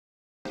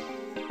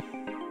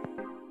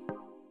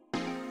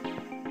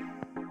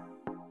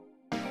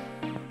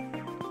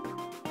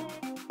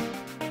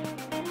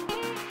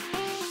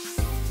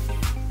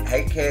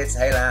Hey kids,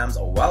 hey lambs,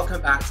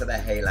 welcome back to the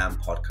Hey Lamb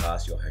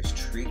podcast. Your host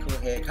Treacle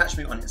here. Catch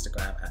me on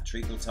Instagram at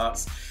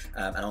TreacleTots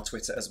and on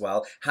Twitter as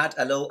well. Had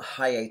a little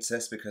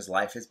hiatus because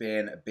life has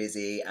been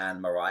busy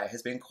and Mariah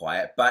has been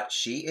quiet, but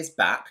she is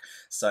back,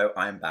 so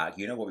I'm back.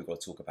 You know what we've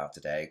got to talk about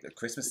today. The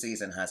Christmas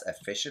season has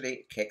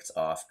officially kicked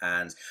off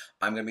and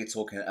I'm going to be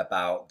talking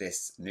about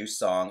this new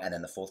song and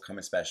then the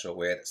forthcoming special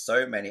with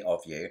so many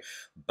of you.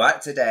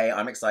 But today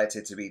I'm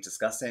excited to be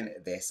discussing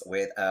this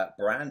with a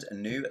brand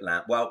new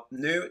lamb. Well,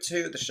 new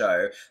to the show,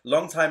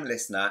 long-time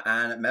listener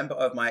and member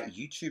of my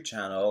YouTube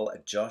channel,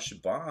 Josh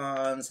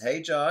Barnes.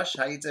 Hey Josh,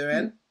 how you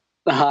doing?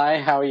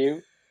 Hi, how are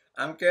you?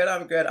 I'm good.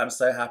 I'm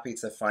so happy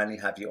to finally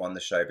have you on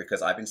the show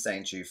because I've been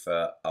saying to you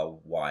for a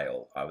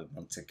while I would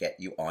want to get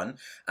you on,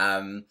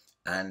 and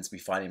we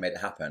finally made it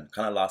happen,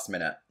 kind of last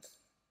minute.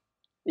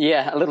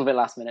 Yeah, a little bit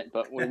last minute,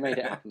 but we made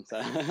it happen. So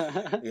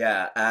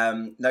Yeah.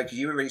 No, because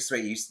you were really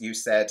sweet. You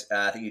said,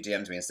 I think you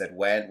DM'd me and said,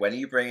 when are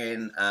you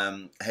bringing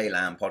Hey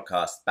Lamb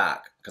podcast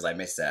back? Because I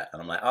miss it.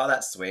 And I'm like, oh,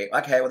 that's sweet.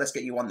 Okay, well, let's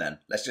get you on then.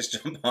 Let's just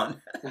jump on.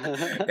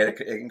 It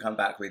can come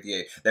back with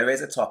you. There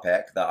is a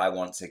topic that I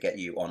want to get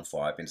you on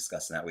for. I've been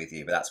discussing that with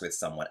you, but that's with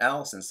someone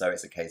else. And so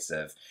it's a case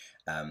of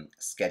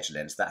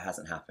scheduling. So that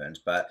hasn't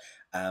happened. But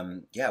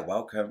yeah,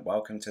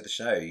 welcome to the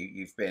show.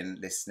 You've been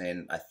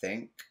listening, I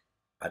think,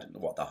 I don't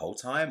know what, the whole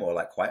time or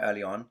like quite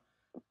early on?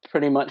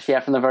 pretty much, yeah,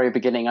 from the very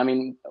beginning. I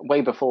mean,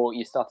 way before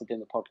you started doing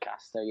the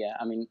podcast. So yeah,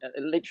 I mean,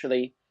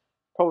 literally,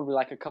 probably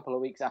like a couple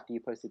of weeks after you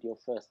posted your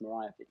first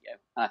Mariah video,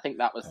 and I think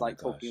that was Oh my like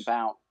talking gosh.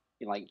 about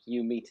like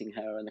you meeting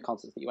her and the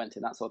concerts that you went to,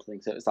 that sort of thing.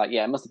 So it was like,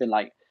 yeah, it must have been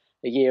like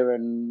a year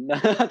and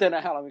I don't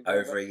know how long ago,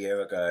 Over a year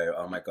ago.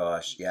 Oh my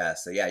gosh. Yeah.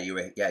 So yeah,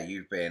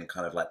 you've been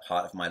kind of like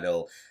part of my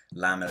little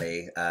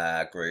Lamely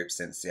group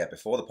since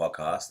before the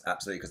podcast.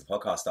 Absolutely, because the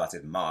podcast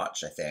started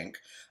March, I think.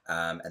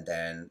 And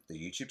then the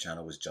YouTube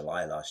channel was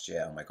July last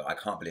year. Oh my god, I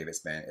can't believe it's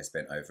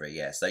been over a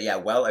year. So yeah,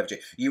 well overdue.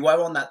 You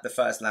were on the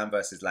first Lamb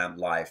versus Lamb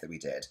live that we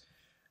did,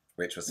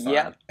 which was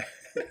yeah, fun.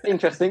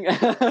 interesting.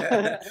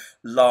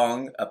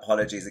 Long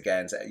apologies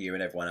again to you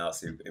and everyone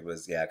else who it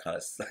was kind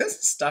of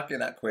stuck in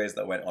that quiz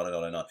that went on and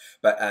on and on.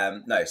 But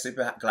no,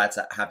 super glad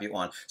to have you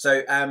on.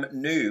 So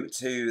new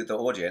to the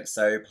audience,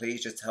 so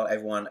please just tell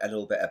everyone a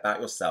little bit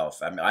about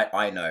yourself. I mean,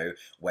 I know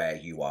where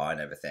you are and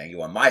everything.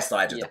 You're on my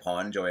side of the Yeah.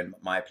 pond. You're in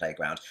my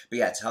playground. But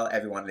yeah, tell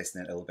everyone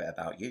listening a little bit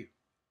about you.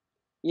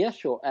 Yeah,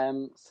 sure.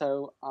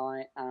 So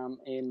I am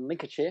in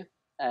Lincolnshire,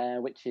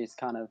 which is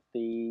kind of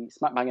the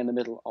smack bang in the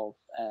middle of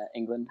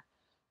England,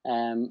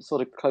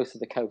 sort of close to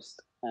the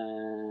coast.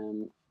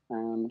 And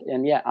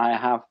yeah, I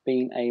have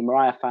been a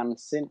Mariah fan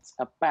since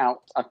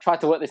about. I've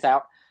tried to work this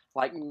out,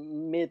 like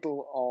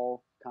middle of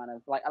kind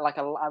of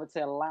I would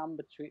say a lamb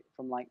between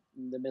from like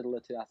the middle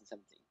of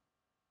 2017.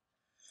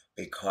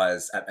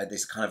 Because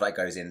this kind of like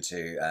goes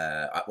into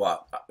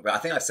well, I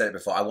think I've said it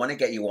before. I want to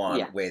get you on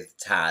Yeah, with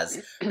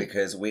Taz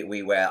because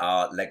we wear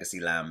our Legacy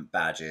Lamb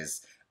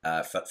badges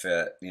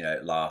for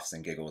laughs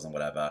and giggles and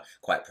whatever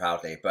quite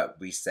proudly. But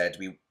we said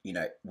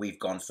we've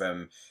gone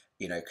from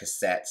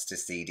cassettes to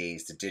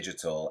CDs to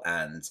digital,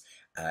 and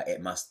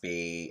it must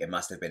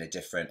have been a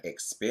different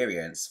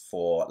experience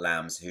for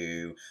lambs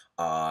who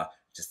are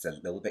just a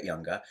little bit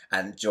younger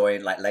and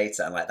join like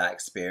later and like that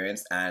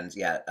experience. And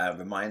yeah,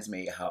 reminds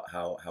me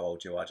how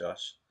old you are,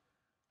 Josh.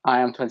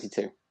 I am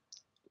 22.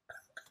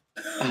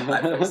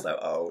 I feel so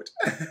old,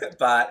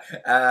 but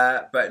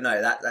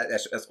no,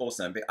 that's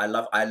awesome. I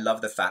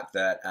love the fact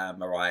that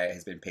Mariah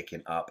has been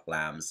picking up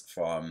lambs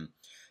from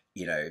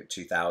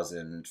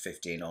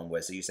 2015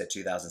 onwards. So you said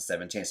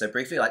 2017. So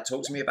briefly, like,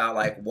 talk to me about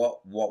like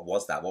what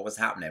was that? What was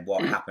happening?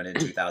 What happened in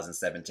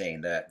 2017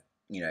 that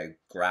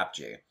grabbed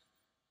you?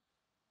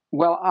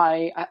 Well,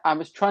 I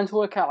was trying to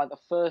work out like the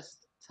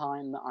first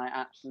time that I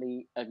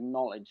actually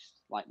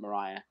acknowledged like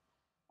Mariah,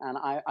 and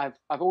I've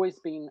always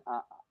been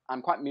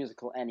I'm quite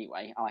musical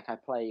anyway. I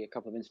play a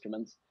couple of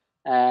instruments,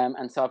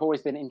 and so I've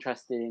always been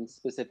interested in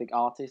specific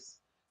artists,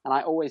 and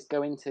I always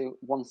go into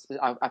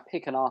I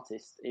pick an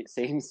artist, it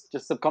seems,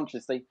 just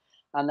subconsciously,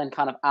 and then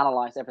kind of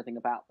analyze everything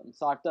about them.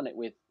 So I've done it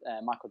with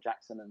Michael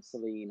Jackson and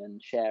Celine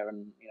and Cher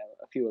and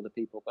a few other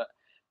people, but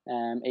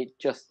it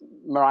just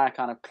Mariah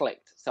kind of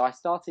clicked. So I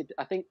started.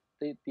 I think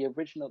the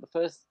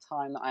first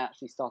time that I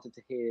actually started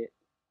to hear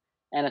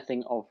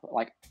anything of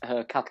like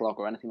her catalog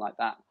or anything like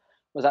that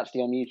was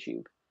actually on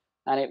YouTube,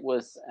 and it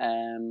was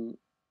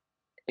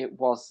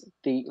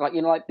the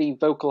like the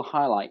vocal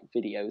highlight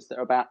videos that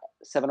are about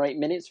 7 or 8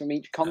 minutes from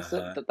each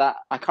concert. Uh-huh. That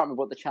I can't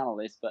remember what the channel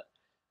is, but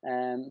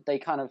they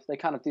kind of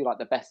do like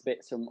the best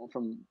bits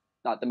from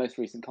like the most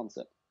recent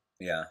concert.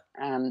 Yeah.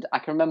 And I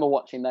can remember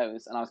watching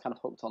those, and I was kind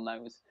of hooked on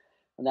those.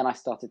 And then I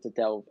started to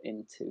delve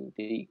into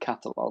the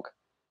catalog.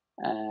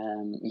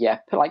 Yeah,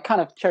 like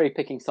kind of cherry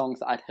picking songs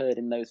that I'd heard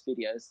in those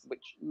videos,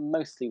 which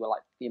mostly were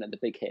like the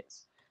big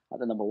hits, like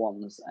the number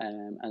ones,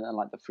 and then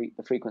like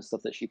the frequent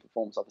stuff that she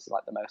performs, obviously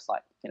like the most,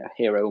 like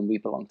Hero and We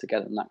Belong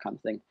Together and that kind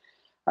of thing.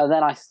 And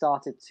then I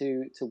started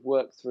to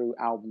work through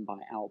album by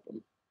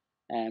album,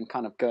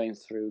 kind of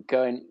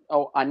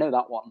oh, I know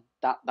that one.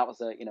 That was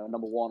a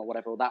number one or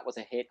whatever. Or that was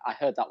a hit. I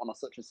heard that one on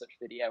such and such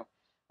video,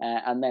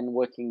 and then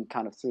working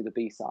kind of through the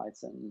B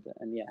sides and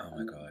yeah, Oh my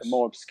and the gosh.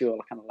 more obscure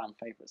kind of land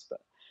favorites. But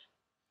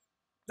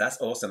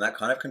That's awesome. That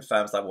kind of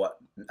confirms like what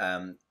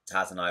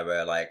Taz and I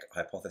were like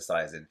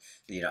hypothesizing.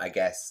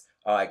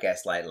 I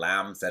guess like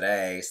Lamb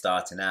today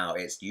starting out,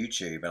 it's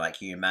YouTube, and like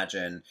can you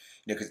imagine,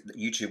 because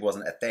YouTube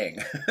wasn't a thing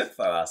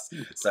for us.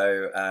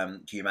 So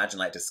can you imagine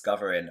like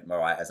discovering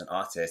Mariah as an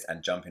artist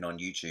and jumping on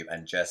YouTube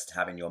and just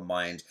having your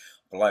mind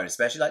blown,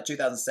 especially like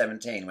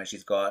 2017 when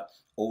she's got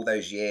all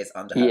those years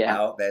under her yeah,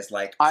 belt. There's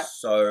like I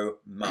so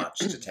much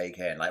to take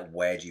in. Like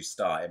where do you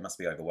start? It must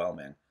be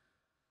overwhelming.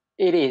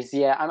 it is,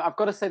 yeah. I've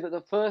got to say that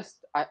the first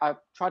I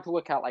tried to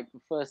work out like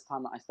the first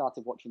time that I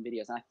started watching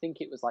videos, and I think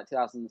it was like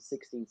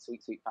 2016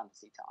 Sweet Sweet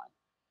Fantasy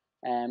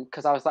time.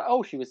 Because I was like,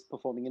 oh, she was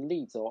performing in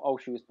Leeds, or oh,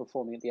 she was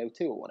performing at the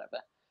O2 or whatever.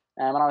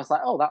 And I was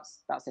like, oh,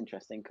 that's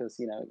interesting, because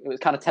it was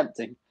kind of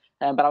tempting.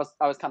 But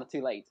I was kind of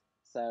too late.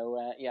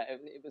 So yeah,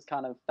 it was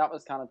kind of that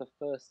was kind of the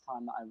first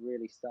time that I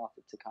really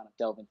started to kind of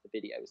delve into the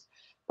videos.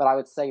 But I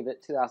would say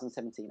that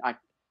 2017, I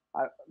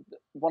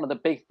one of the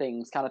big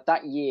things kind of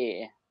that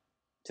year,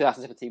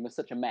 2017 was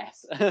such a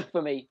mess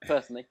for me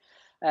personally,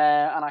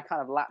 and I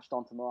kind of latched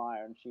onto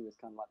Mariah, and she was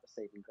kind of like the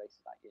saving grace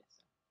of that year.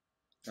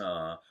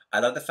 So. I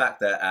love the fact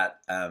that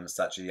at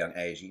such a young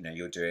age,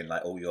 you're doing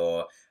like all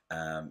your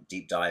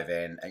deep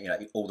diving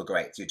and all the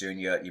greats. You're doing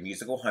your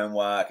musical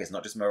homework. It's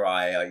not just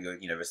Mariah.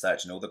 You're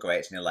researching all the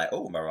greats, and you're like,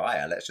 oh,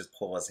 Mariah, let's just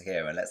pause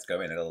here and let's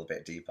go in a little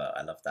bit deeper.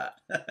 I love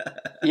that.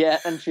 Yeah,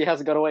 and she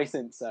hasn't got away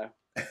since. So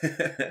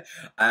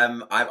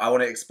I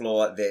want to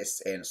explore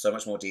this in so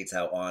much more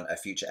detail on a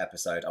future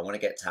episode. I want to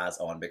get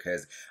Taz on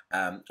because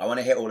I want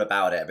to hear all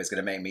about it, but it's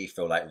going to make me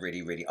feel like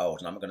really, really old,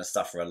 and I'm not going to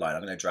suffer alone.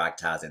 I'm going to drag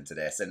Taz into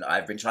this, and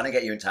I've been trying to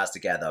get you and Taz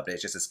together, but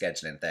it's just a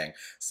scheduling thing.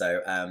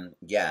 So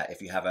yeah,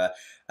 if you have a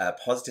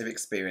positive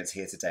experience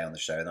here today on the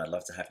show, then I'd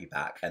love to have you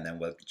back, and then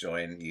we'll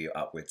join you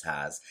up with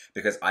Taz,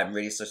 because I'm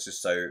really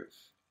so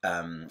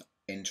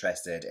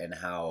interested in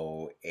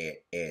how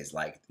it is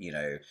like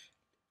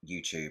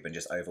YouTube and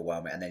just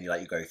overwhelm it, and then you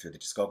go through the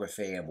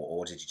discography and what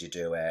order did you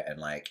do it, and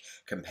like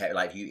compare,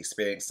 like you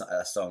experience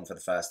a song for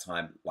the first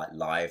time like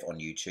live on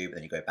YouTube, and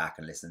then you go back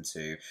and listen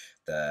to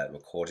the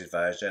recorded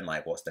version,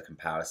 like what's the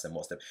comparison,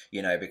 what's the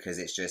because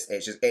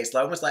it's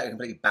almost like a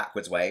completely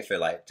backwards way for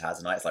like Taz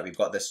and I. It's like we've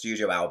got the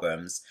studio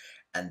albums,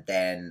 and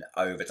then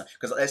over time,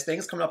 because there's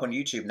things coming up on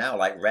YouTube now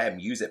like rare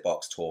music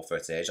box tour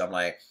footage. I'm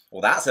like,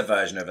 well, that's a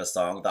version of a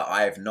song that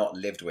I've not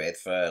lived with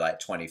for like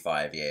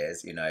 25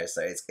 years,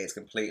 so it's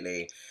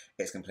completely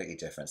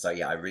different. So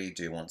yeah, I really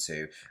do want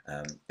to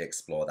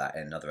explore that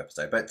in another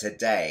episode, but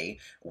today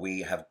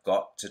we have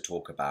got to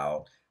talk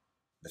about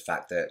the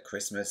fact that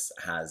Christmas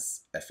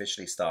has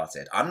officially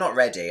started. I'm not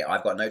ready.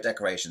 I've got no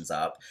decorations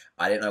up.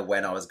 I didn't know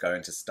when I was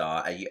going to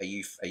start. Are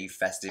you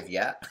festive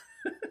yet?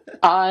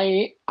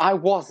 I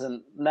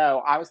wasn't.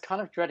 No, I was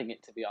kind of dreading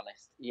it, to be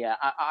honest. Yeah,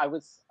 I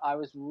was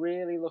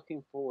really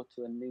looking forward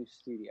to a new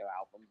studio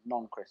album,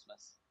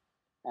 non-Christmas,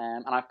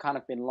 and I've kind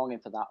of been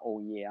longing for that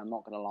all year. I'm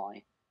not gonna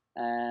lie.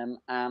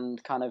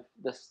 And kind of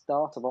the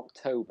start of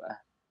October,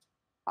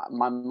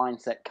 my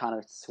mindset kind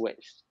of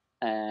switched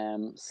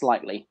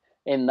slightly,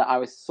 in that I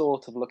was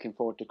sort of looking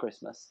forward to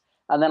Christmas,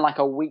 and then like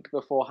a week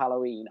before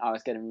Halloween, I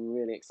was getting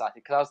really excited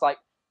because I was like,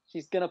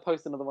 she's gonna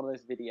post another one of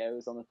those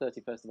videos on the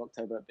 31st of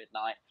October at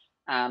midnight,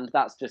 and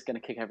that's just gonna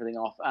kick everything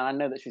off. And I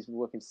know that she's been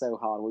working so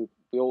hard.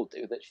 We all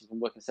do that. She's been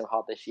working so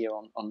hard this year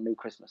on new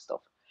Christmas stuff,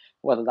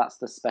 whether that's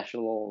the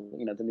special or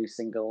the new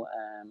single,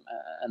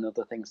 and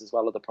other things as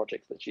well, other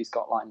projects that she's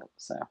got lined up.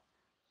 So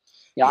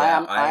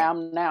yeah, Yeah, I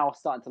am now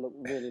starting to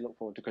really look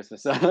forward to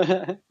Christmas.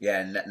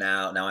 yeah,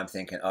 now I'm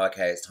thinking, oh,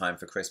 okay, it's time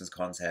for Christmas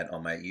content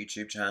on my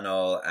YouTube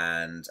channel,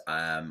 and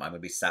I'm gonna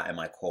be sat in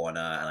my corner,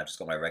 and I've just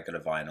got my regular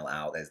vinyl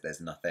out.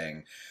 There's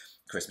nothing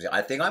Christmas.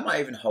 I think I might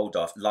even hold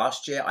off.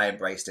 Last year I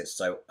embraced it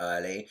so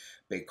early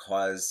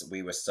because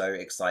we were so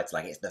excited.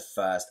 Like, it's the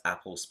first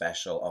Apple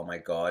special. Oh my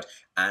god!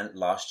 And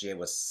last year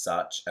was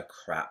such a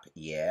crap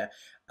year.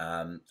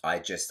 I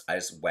just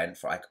went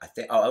for. I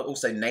think. Oh,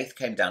 also Nath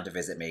came down to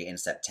visit me in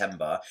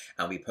September,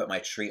 and we put my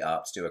tree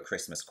up to do a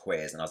Christmas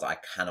quiz, and I was like,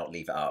 I cannot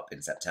leave it up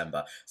in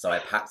September, so I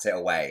packed it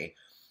away.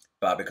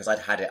 But because I'd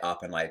had it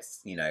up and like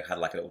had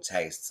like a little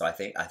taste, so I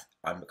think I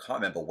can't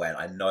remember when.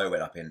 I know it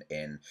went up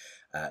in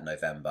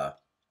November,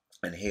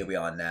 and here we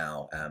are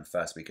now,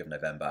 first week of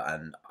November,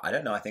 and I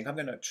don't know. I think I'm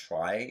gonna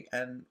try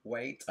and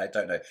wait. I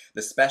don't know.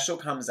 The special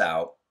comes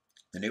out.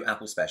 The new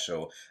Apple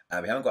special.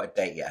 We haven't got a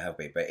date yet, have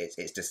we? But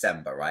it's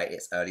December, right?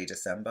 It's early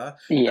December.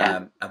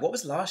 Yeah. And what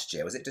was last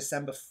year? Was it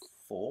December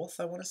 4th?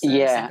 I want to say, or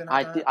Yeah, something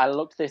like that. I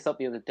looked this up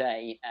the other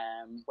day,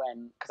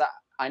 because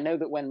I know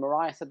that when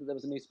Mariah said that there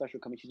was a new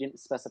special coming, she didn't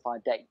specify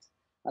a date,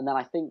 and then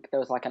I think there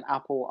was like an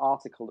Apple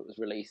article that was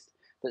released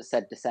that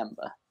said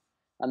December,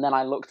 and then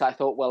I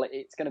thought, well,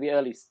 it's going to be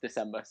early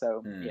December,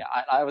 so yeah,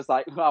 I was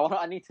like, well,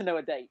 I need to know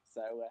a date,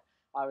 so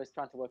I was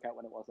trying to work out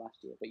when it was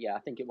last year, but yeah, I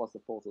think it was the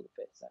 4th or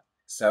the 5th. So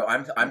So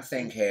I'm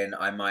thinking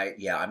I might,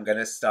 yeah, I'm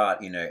gonna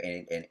start, in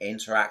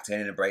interacting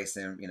and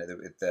embracing,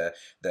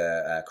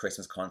 the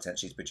Christmas content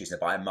she's producing,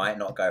 but I might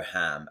not go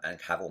ham and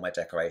have all my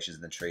decorations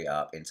and the tree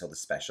up until the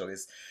special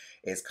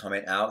is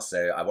coming out.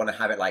 So I want to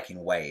have it like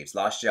in waves.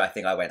 Last year I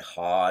think I went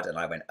hard and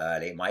I went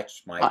early. My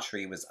I,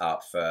 tree was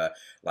up for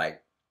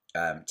like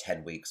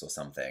 10 weeks or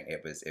something.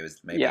 It was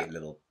maybe yeah, a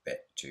little bit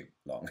too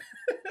long.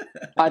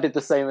 I did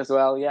the same as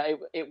well. Yeah,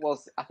 it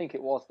was. I think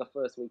it was the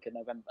first week of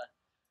November,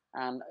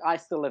 and I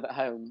still live at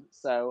home,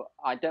 so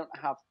I don't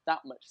have that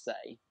much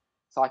say.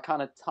 So I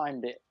kind of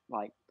timed it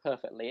like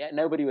perfectly.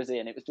 Nobody was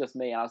in; it was just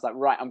me, and I was like,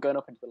 right, I'm going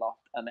up into the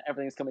loft, and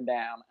everything's coming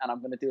down, and I'm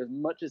going to do as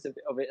much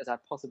of it as I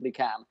possibly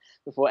can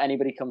before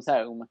anybody comes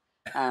home,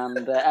 and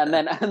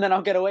then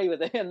I'll get away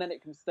with it, and then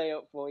it can stay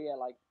up for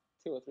like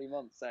 2 or 3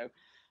 months. So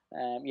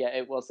yeah,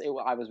 it was.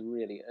 I was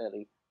really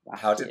early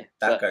How last did year,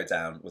 that but go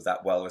down? Was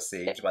that well it,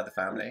 received by the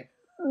family?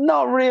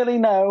 not really,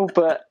 no.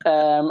 But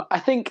I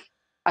think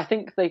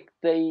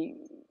they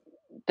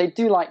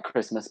do like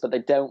Christmas, but they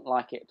don't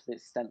like it to the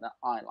extent that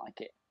I like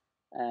it.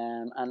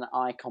 And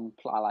I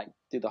like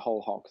do the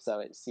whole hog, so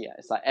it's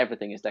like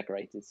everything is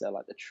decorated, so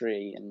like the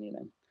tree and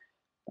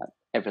like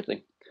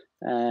everything.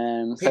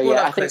 So People yeah,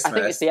 love I think it's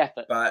Christmas, the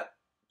effort. but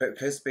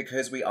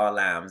because we are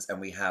lambs and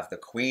we have the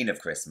Queen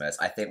of Christmas,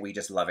 I think we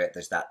just love it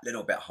just that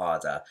little bit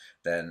harder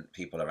than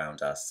people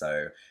around us.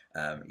 So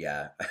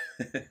yeah.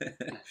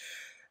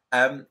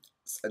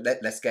 So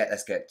let's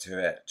get to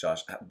it,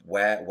 Josh.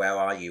 Where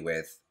are you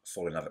with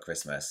Fall in Love at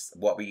Christmas?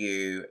 What were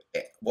you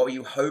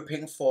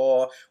hoping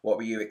for? What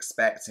were you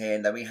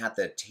expecting? Then we had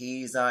the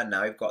teaser.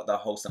 Now we've got the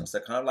whole song. So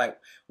kind of like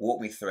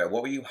walk me through it.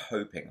 What were you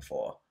hoping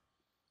for?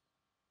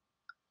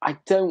 I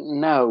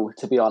don't know,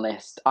 to be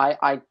honest.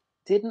 I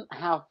didn't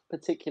have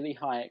particularly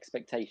high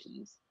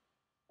expectations.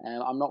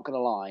 I'm not gonna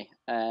lie.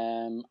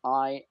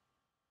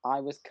 I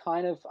was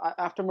kind of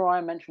after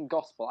Mariah mentioned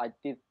gospel, I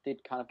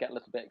did kind of get a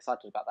little bit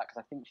excited about that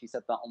because I think she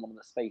said that on one of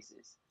the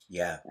spaces,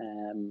 Yeah.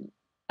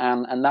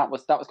 and that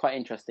was quite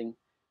interesting.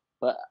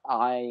 But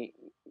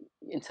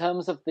in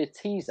terms of the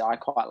teaser, I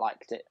quite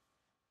liked it.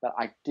 But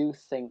I do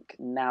think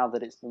now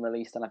that it's been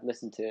released and I've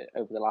listened to it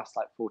over the last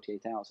like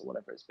 48 hours or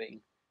whatever it's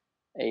been,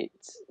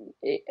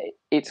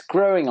 it's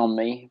growing on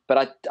me.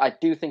 But I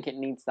do think it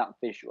needs that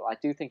visual. I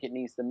do think it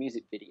needs the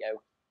music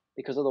video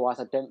because otherwise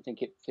I don't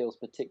think it feels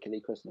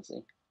particularly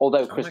Christmassy. Although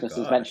Oh my Christmas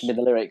is mentioned gosh.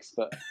 in the lyrics,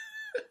 but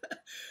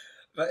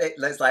But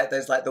there's like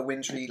the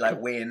wintry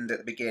like wind at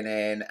the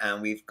beginning,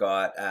 and we've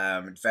got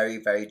very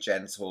very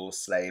gentle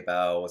sleigh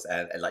bells,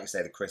 and like you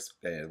say,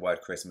 the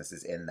word Christmas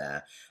is in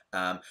there.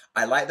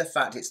 I like the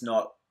fact it's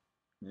not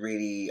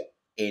really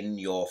in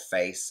your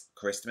face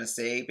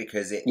Christmassy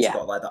because it's yeah,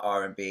 got like the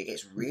R&B.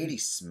 It's really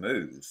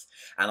smooth,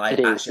 and it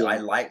is. I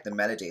Yeah, like the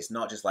melody. It's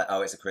not just like,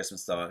 oh, it's a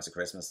Christmas song. It's a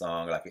Christmas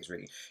song. Like it's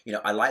really,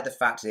 I like the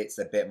fact that it's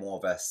a bit more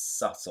of a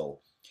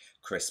subtle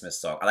Christmas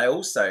song. And I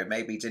also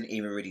maybe didn't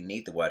even really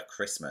need the word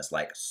Christmas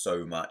like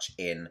so much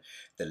in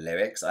the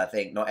lyrics. I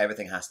think not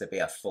everything has to be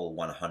a full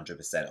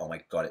 100%. Oh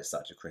my God, it's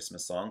such a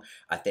Christmas song.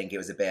 I think it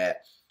was a bit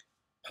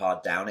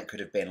pared down. It could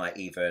have been like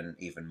even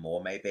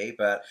more maybe.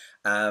 But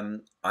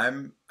I'm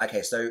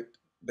okay. So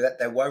but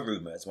there were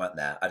rumors, weren't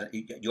there? I don't,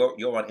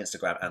 you're on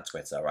Instagram and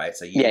Twitter, right?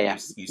 So you yeah, you yeah,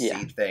 you yeah.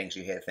 see things,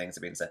 you hear things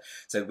have been said.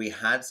 So we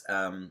had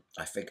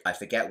I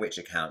forget which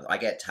account. I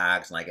get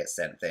tagged and I get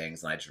sent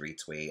things and I just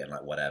retweet and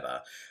like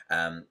whatever.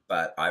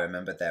 But I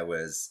remember there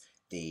was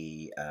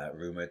the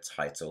rumored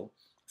title,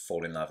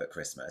 "Fall in Love at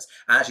Christmas."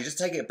 And actually, just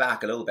take it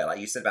back a little bit, like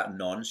you said about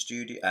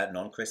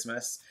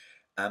non-Christmas.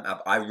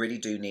 I really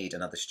do need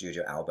another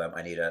studio album.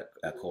 I need a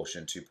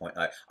Caution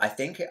 2.0. I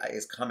think it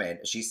is coming.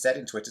 She said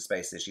in Twitter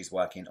Spaces she's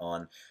working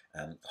on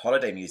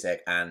holiday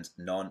music and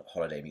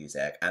non-holiday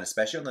music. And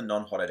especially on the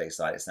non-holiday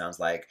side, it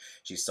sounds like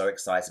she's so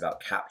excited about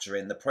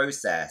capturing the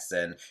process.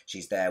 And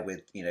she's there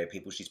with,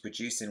 people she's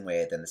producing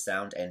with and the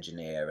sound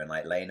engineer and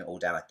like laying it all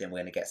down. I think we're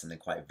going to get something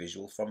quite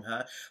visual from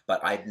her.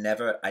 But I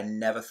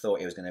never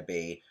thought it was going to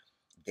be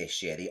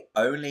this year. The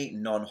only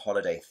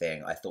non-holiday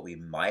thing I thought we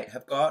might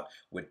have got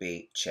would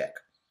be Chick.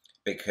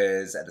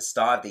 Because at the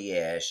start of the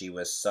year, she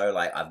was so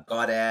like, I've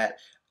got it.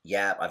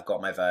 Yeah, I've got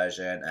my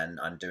version and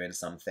I'm doing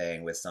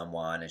something with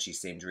someone. And she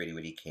seemed really,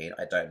 really keen.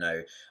 I don't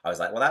know. I was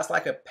like, well, that's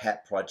like a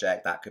pet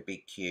project. That could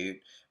be cute.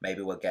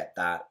 Maybe we'll get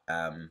that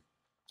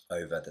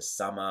over the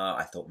summer.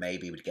 I thought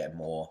maybe we'd get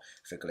more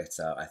for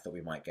Glitter. I thought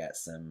we might get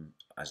some,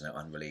 I don't know,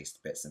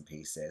 unreleased bits and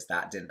pieces.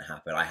 That didn't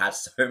happen. I had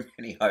so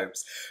many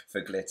hopes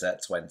for Glitter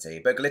 20,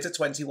 but Glitter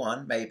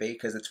 21 maybe,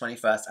 because the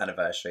 21st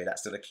anniversary,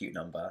 that's still a cute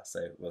number,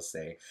 so we'll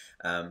see.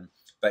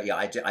 But yeah,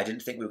 I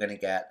didn't think we were going to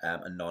get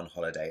a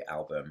non-holiday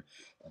album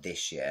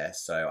this year,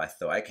 so I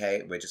thought,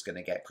 okay, we're just going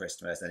to get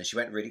Christmas. And then she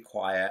went really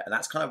quiet, and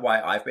that's kind of why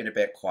I've been a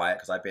bit quiet,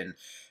 because I've been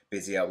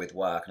busier with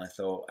work, and I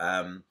thought,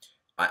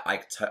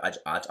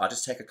 I'll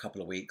just take a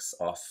couple of weeks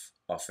off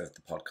of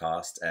the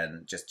podcast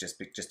and just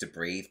to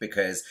breathe,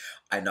 because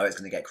I know it's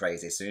going to get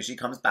crazy. As soon as she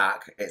comes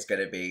back, it's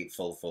going to be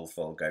full,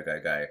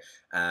 go.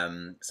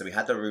 So we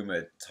had the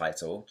rumored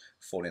title,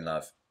 "Fall in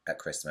Love at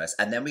Christmas.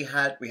 And then we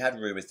had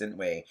rumors, didn't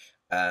we?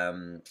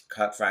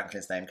 Kirk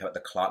Franklin's name came up, the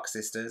Clark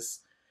sisters,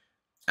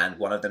 and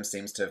one of them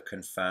seems to have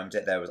confirmed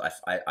it. There was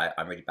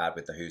I'm really bad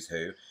with the who's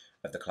who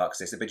of the Clark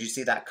sisters, but did you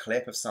see that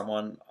clip of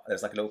someone? There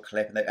was like a little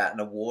clip, and they at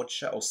an award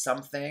show or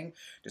something,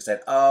 just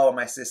said, "Oh,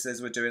 my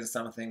sisters were doing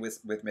something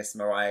with Miss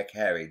Mariah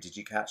Carey." Did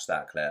you catch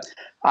that clip?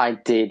 I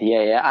did,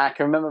 yeah. I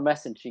can remember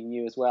messaging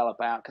you as well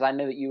about, because I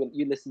know that you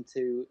listen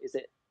to, is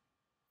it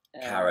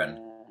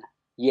Karen.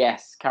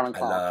 yes, Karen I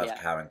Clark, love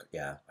yeah. Karen.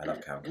 Yeah, I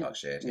love Karen Clark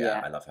Sheard. Yeah,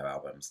 Yeah. I love her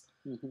albums.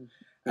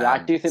 Yeah, I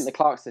do think the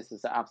Clark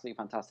sisters are absolutely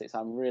fantastic, so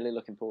I'm really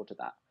looking forward to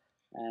that.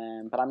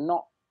 But I'm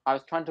not. I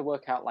was trying to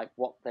work out like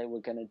what they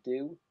were going to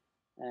do.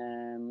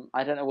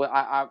 I don't know what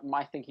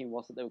my thinking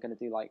was that they were going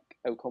to do like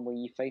 "O Come Will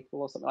Ye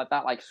Faithful" or something like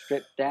that, like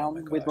stripped Oh my down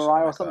with gosh! Oh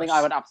Mariah my or something. gosh!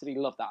 I would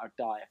absolutely love that. I'd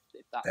die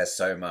if that. There's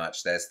so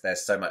much.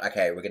 There's so much.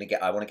 Okay, we're gonna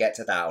get. I want to get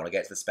to that. I want to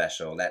get to the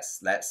special.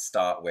 Let's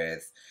start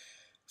with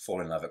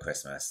 "Fall in Love at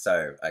Christmas."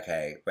 So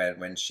okay,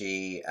 when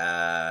she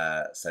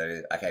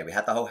so okay, we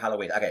had the whole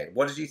Halloween. Okay,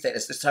 what did you think?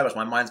 It's so much.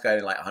 My mind's going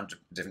in like 100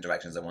 different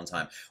directions at one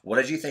time. What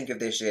did you think of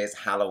this year's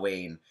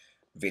Halloween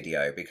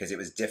video? Because it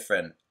was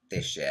different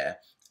this year.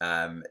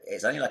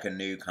 It's only like a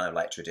new kind of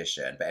like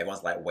tradition, but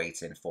everyone's like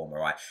waiting for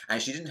Mariah, and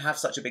she didn't have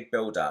such a big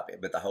build up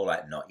with the whole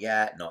like not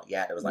yet, not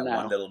yet. There was like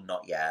one No. little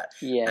not yet,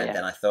 Yeah, and yeah.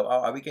 then I thought,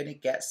 oh, are we going to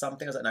get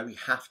something? I was like, no, we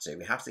have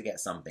to get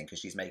something because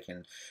she's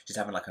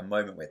having like a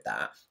moment with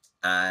that,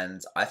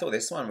 and I thought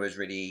this one was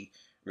really,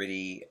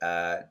 really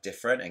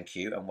different and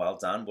cute and well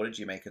done. What did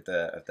you make of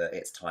the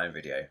It's Time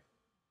video?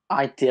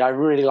 I did. I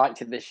really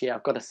liked it this year.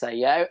 I've got to say,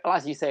 yeah.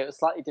 As you say, it was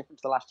slightly different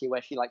to the last year,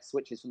 where she like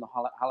switches from the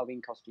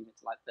Halloween costume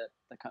into like the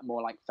kind of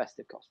more like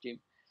festive costume.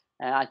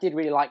 And I did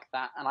really like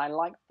that, and I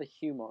liked the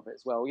humor of it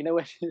as well. You know,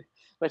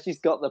 where she's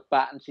got the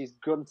bat and she's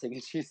grunting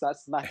and she's like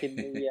smacking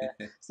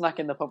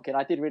the pumpkin.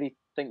 I did really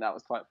think that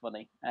was quite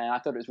funny. I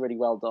thought it was really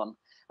well done.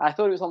 And I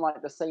thought it was on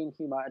like the same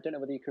humor. I don't know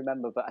whether you can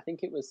remember, but I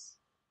think it was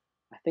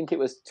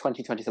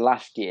 2020, so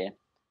last year.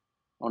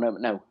 Oh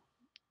no,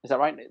 is that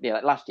right? Yeah,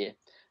 like last year.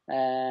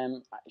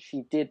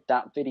 She did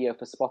that video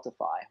for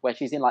Spotify where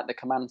she's in like the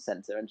command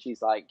center and she's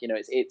like,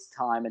 it's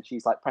time, and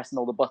she's like pressing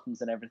all the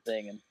buttons and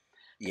everything. And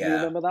can you Yeah,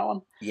 remember that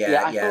one?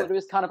 yeah, I yeah, thought it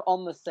was kind of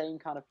on the same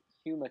kind of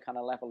humor kind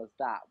of level as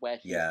that, where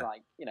she's yeah.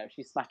 like,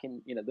 she's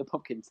smacking, the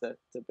pumpkin to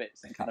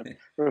bits and kind of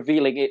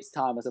revealing it's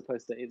time as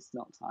opposed to it's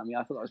not time. Yeah,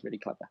 I thought that was really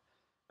clever.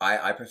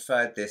 I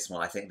preferred this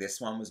one. I think this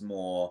one was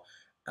more.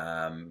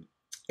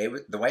 It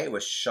was the way it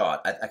was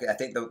shot. I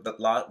think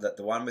the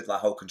one with the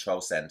whole control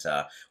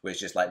center was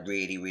just like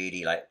really,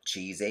 really like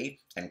cheesy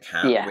and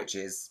camp, Yeah. which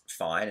is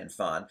fine and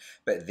fun.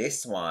 But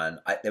this one,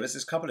 there was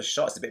just a couple of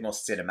shots a bit more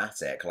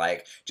cinematic,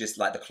 like just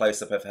like the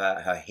close up of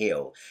her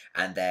heel,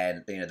 and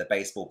then the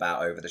baseball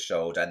bat over the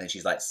shoulder, and then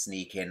she's like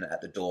sneaking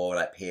at the door,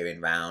 like peering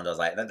round. I was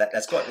like,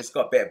 it's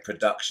got a bit of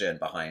production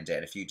behind it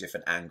and a few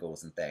different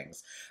angles and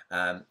things.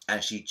 And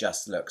she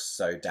just looks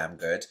so damn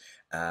good.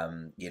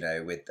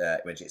 With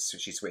when she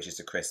switches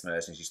to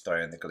Christmas and she's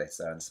throwing the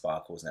glitter and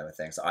sparkles and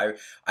everything. So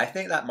I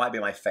think that might be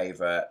my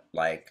favorite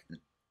like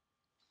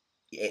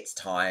It's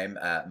Time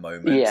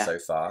moment Yeah. so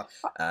far.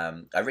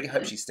 I really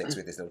hope she sticks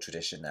with this little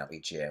tradition now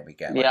each year and we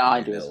get like Yeah, a I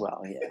new do as little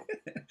well. Yeah.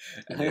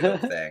 a new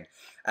little thing.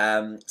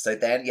 So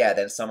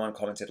then someone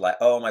commented like,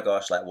 oh my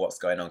gosh, like what's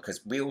going on?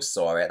 Because we all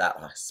saw it that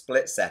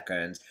split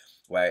second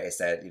where it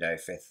said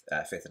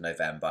 5th of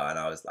November, and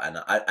I was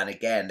and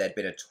again there'd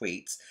been a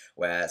tweet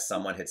where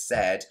someone had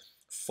said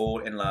Fall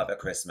in Love at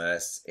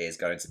Christmas is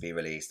going to be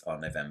released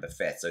on November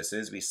 5th. So as soon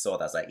as we saw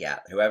that, I was like, yeah,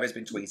 whoever's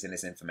been tweeting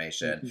this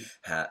information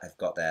have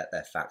got their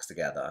facts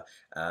together.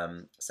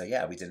 So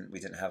yeah, we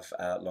didn't have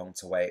long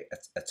to wait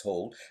at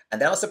all. And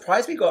then I was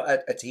surprised we got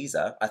a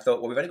teaser. I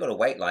thought, well, we've only got to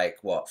wait like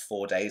what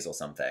 4 days or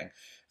something,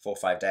 4 or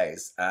 5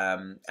 days,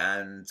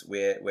 and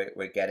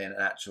we're getting an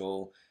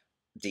actual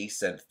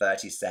decent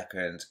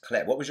 30-second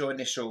clip. What was your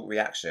initial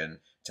reaction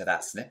to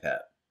that snippet?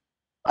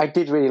 I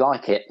did really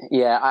like it.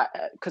 Yeah,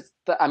 because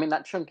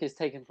that chunk is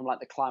taken from like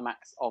the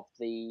climax of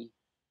the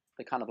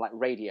kind of like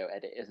radio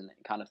edit, isn't it?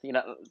 Kind of,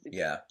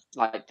 Yeah,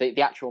 like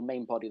the actual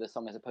main body of the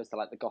song as opposed to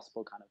like the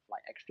gospel kind of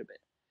like extra bit.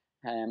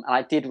 And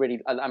I did really,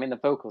 the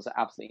vocals are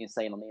absolutely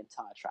insane on the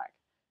entire track.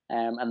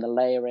 And the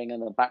layering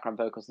and the background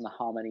vocals and the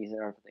harmonies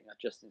and everything are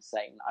just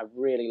insane. I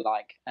really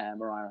like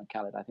Mariah and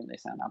Khalid. I think they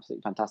sound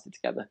absolutely fantastic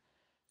together.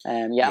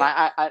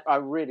 yeah. And I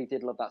really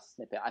did love that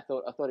snippet. I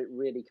thought it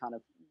really kind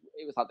of,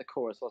 it was like the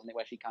chorus, wasn't it,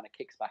 where she kind of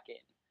kicks back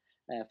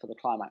in for the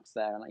climax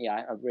there. And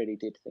yeah, I really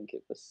did think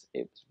it was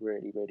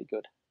really, really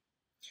good.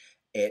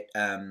 It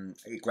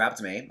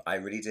grabbed me. I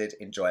really did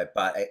enjoy it,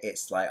 but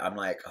it's like I'm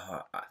like,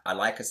 oh, I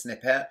like a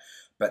snippet,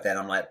 but then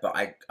I'm like, but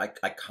I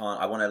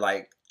can't. I want to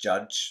like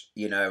judge,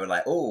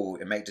 like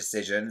and make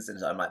decisions,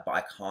 and I'm like, but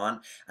I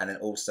can't. And then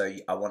also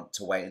I want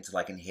to wait until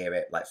I can hear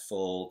it like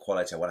full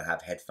quality. I want to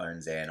have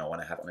headphones in, or I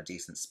want to have it on a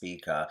decent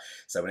speaker.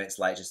 So when it's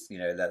like just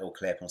that little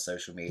clip on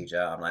social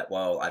media, I'm like,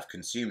 well, I've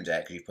consumed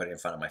it because you put it in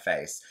front of my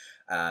face.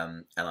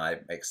 And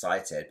I'm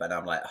excited, but now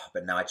I'm like, oh,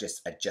 but now I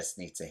just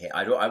need to hear.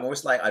 I'm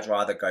always like, I'd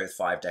rather go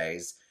 5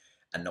 days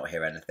and not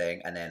hear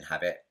anything, and then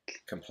have it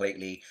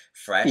completely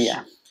fresh.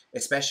 Yeah.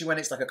 Especially when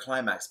it's like a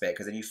climax bit,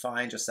 because then you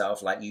find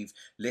yourself like you've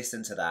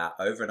listened to that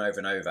over and over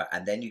and over,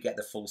 and then you get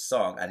the full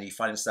song, and you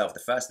find yourself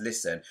the first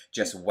listen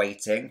just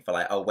waiting for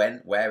like, oh,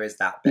 where is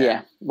that bit?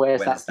 Yeah. Where's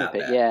When that is that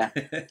snippet? Yeah.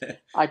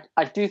 bit?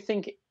 I do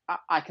think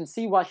I can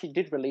see why she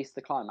did release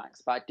the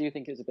climax, but I do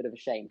think it was a bit of a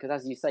shame because,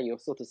 as you say, you're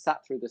sort of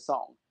sat through the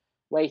song,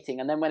 waiting,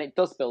 and then when it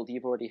does build,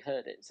 you've already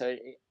heard it, so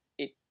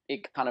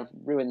it kind of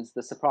ruins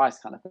the surprise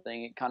kind of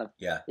thing. It kind of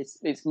Yeah.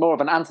 it's more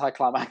of an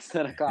anticlimax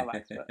than a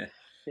climax, but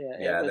yeah,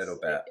 it Yeah, a was. little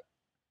bit.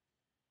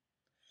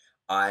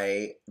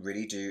 I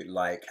really do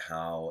like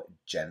how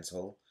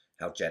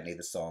gently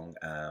the song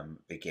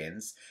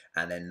begins,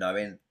 and then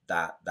knowing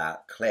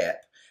that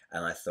clip,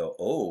 and I thought,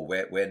 oh,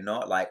 we're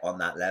not like on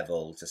that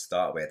level to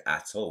start with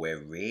at all.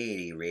 We're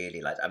really,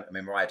 really like, I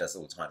mean, Mariah does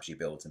all the time. She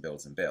builds and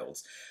builds and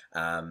builds.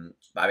 I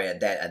mean,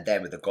 and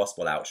then with the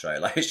gospel outro,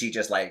 like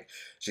she's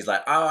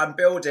like, oh, I'm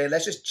building.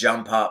 Let's just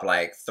jump up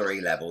like 3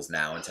 levels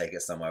now and take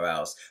it somewhere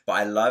else. But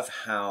I love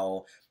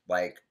how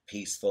like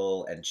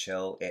peaceful and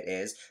chill it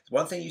is.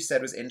 One thing you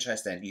said was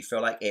interesting. You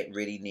feel like it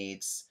really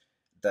needs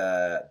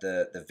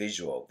the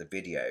visual, the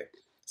video.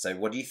 So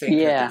what do you think of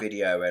the Yeah,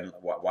 video, and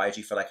why do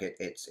you feel like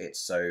it's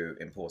so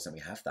important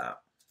we have that?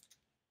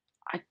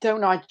 I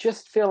don't know. I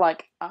just feel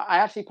like I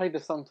actually played the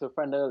song to a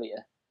friend earlier,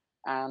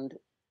 and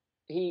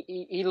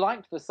he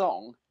liked the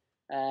song,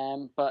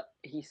 but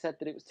he said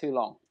that it was too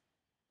long.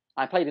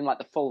 I played him like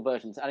the full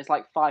versions, and it's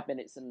like 5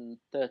 minutes and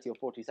 30 or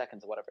 40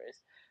 seconds or whatever it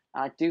is.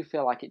 And I do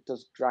feel like it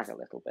does drag a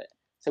little bit.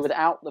 So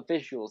without the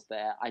visuals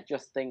there, I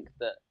just think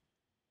that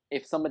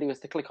if somebody was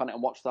to click on it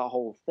and watch the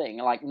whole thing,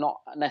 like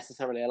not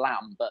necessarily a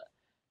lamb, but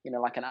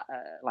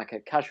like a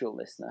casual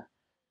listener,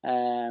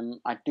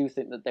 I do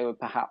think that they would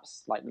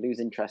perhaps like lose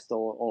interest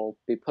or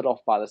be put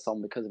off by the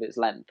song because of its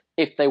length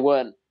if they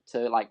weren't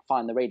to like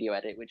find the radio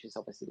edit, which is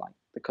obviously like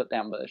the cut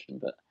down version.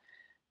 But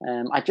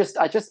I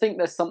just think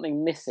there's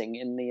something missing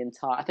in the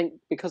entire. I think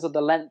because of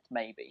the length,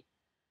 maybe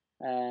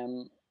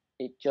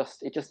it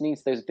just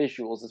needs those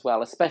visuals as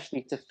well,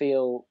 especially to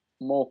feel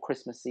more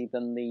Christmassy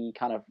than the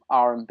kind of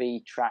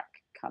R&B track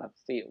kind of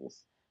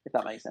feels. If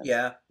that makes sense.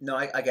 Yeah, no,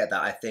 I get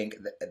that. I think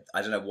that,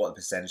 I don't know what the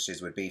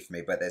percentages would be for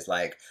me, but there's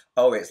like,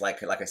 oh, it's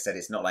like I said,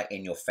 it's not like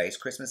in your face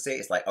Christmassy.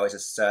 It's like, oh, it's a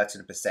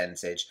certain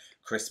percentage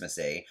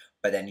Christmassy,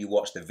 but then you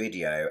watch the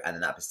video and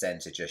then that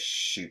percentage just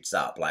shoots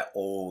up like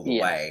all the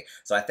Yeah, way.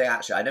 So I think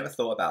actually I never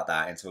thought about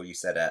that until you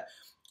said it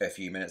a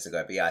few minutes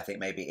ago. But yeah, I think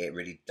maybe it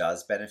really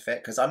does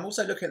benefit, because I'm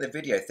also looking at the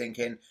video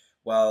thinking,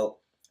 well,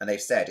 and they've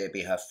said it'd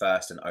be her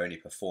first and only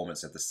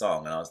performance of the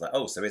song, and I was like,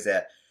 oh, so is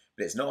it?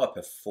 But it's not a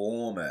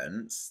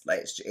performance.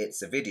 Like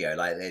it's a video.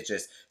 Like it's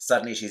just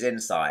suddenly she's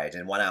inside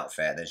in one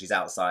outfit, and then she's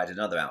outside in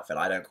another outfit.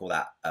 I don't call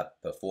that a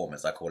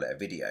performance. I call it a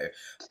video.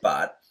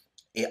 But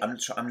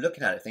I'm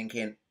looking at it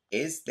thinking,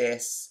 is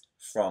this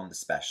from the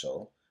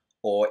special,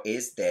 or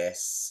is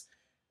this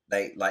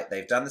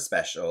they've done the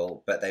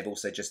special, but they've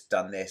also just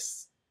done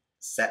this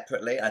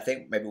separately? I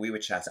think maybe we were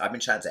chatting. I've been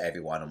chatting to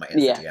everyone on my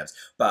Insta yeah. DMs.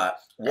 But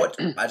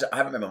I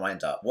haven't made my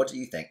mind up. What do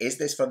you think? Is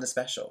this from the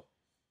special?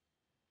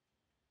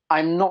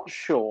 I'm not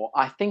sure.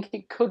 I think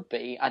it could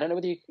be. I don't know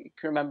whether you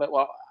can remember.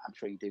 Well, I'm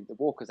sure you do. The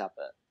Walker's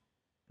advert.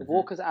 The Hmm.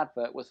 Walker's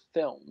advert was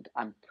filmed.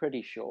 I'm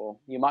pretty sure.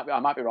 You might be.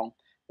 I might be wrong.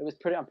 It was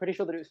pretty. I'm pretty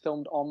sure that it was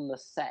filmed on the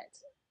set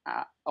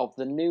of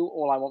the new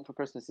 "All I Want for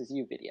Christmas Is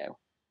You" video.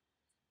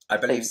 I I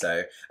believe think.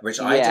 so,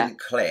 which I Yeah. didn't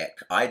click.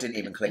 I didn't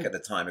even click at the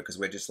time because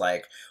we're just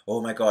like,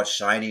 oh my God,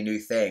 shiny new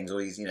things, all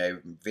these,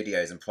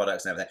 videos and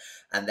products and everything.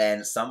 And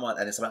then someone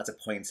had to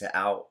point it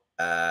out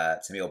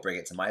to me or bring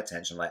it to my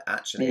attention. Like,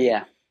 actually,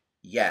 Yeah.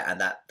 yeah, and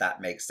that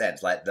makes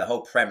sense. Like the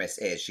whole premise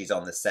is she's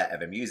on the set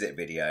of a music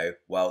video.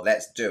 Well,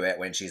 let's do it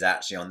when she's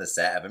actually on the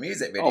set of a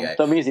music Of video.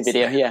 the music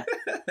video. Yeah.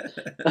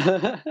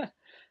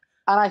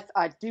 And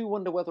I do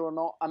wonder whether or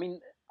not. I mean,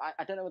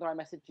 I don't know whether I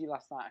messaged you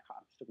last night.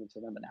 I'm struggling to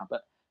remember now,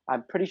 but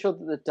I'm pretty sure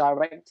that the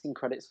directing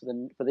credits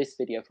for this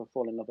video for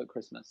 "Fall in Love at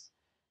Christmas"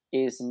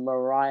 is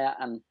Mariah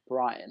and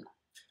Brian.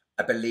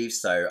 I believe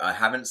so. I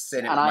haven't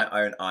seen it And with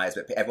my own eyes,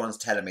 but everyone's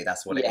telling me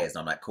that's what it yeah, is.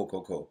 And I'm like, cool,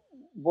 cool, cool.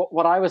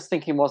 what I was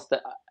thinking was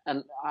that,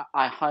 and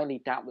I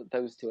highly doubt that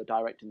those two are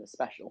directing the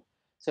special.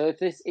 So if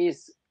this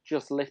is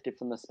just lifted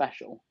from the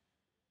special,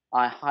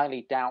 I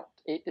highly doubt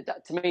it.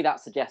 To me, that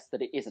suggests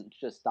that it isn't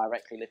just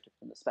directly lifted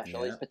from the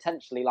special. Yeah. It's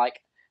potentially like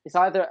it's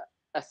either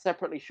a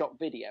separately shot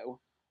video,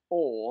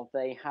 or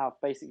they have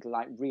basically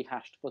like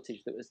rehashed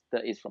footage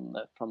that is from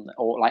the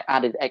or like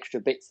added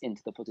extra bits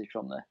into the footage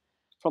from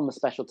the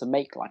special to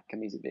make like a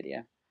music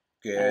video.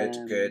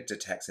 Good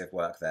detective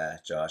work there,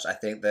 Josh. I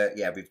think that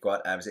yeah, we've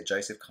got is it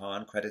Joseph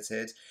Kahn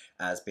credited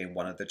as being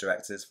one of the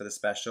directors for the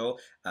special.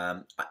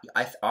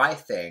 I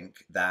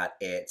think that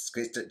it's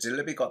because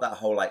deliberately got that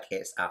whole like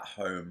it's at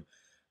home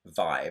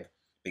vibe,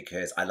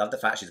 because I love the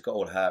fact she's got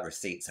all her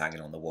receipts hanging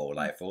on the wall.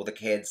 Like for all the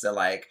kids are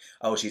like,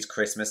 oh, she's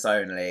Christmas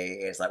only.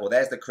 It's like, well,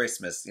 there's the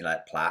Christmas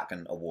plaque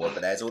and award,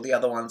 but there's all the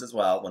other ones as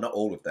well. Well, not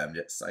all of them,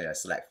 just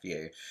select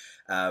few.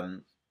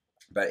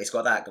 But it's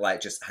got that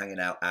like just hanging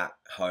out at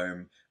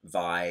home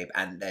vibe,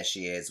 and there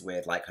she is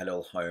with like her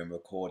little home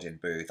recording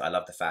booth. I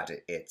love the fact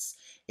it's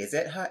is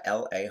it her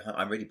LA home?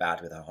 I'm really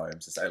bad with her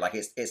homes, so like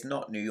it's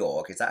not New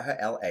York. Is that her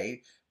LA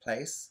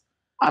place?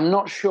 I'm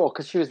not sure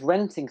because she was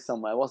renting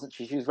somewhere, wasn't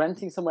she? She was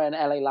renting somewhere in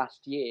LA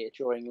last year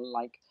during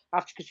like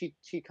after because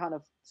she kind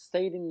of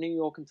stayed in New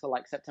York until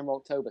like September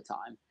October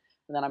time,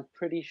 and then I'm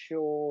pretty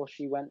sure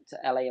she went to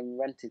LA and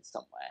rented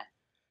somewhere,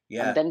 and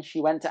Yeah, then she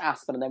went to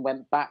Aspen and then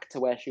went back to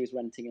where she was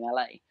renting in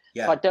LA.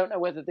 So I yeah. don't know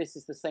whether this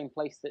is the same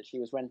place that she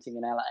was renting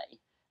in LA,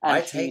 I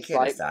and take she's it as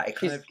like that. It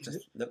kind she's of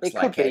just looks it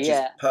could like be it. Just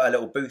yeah put a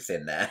little booth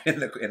in there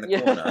in the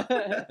corner.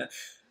 yeah.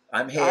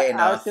 I'm here I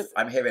was enough.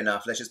 I'm here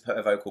enough. Let's just put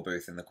a vocal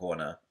booth in the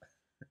corner.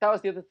 that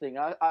was the other thing.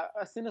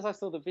 As soon as I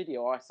saw the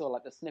video, I saw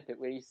like the snippet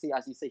where you see,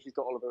 as you say, she's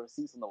got all of her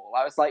receipts on the wall.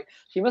 I was like,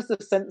 she must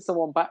have sent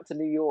someone back to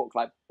New York,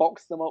 like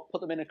boxed them up,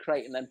 put them in a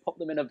crate, and then put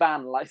them in a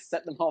van, like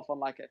set them off on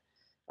like a,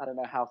 I don't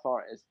know how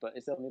far it is, but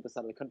it's on the other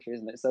side of the country,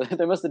 isn't it? So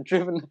they must have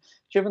driven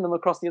them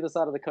across the other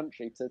side of the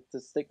country to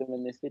stick them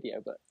in this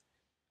video. But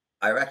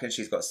I reckon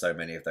she's got so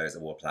many of those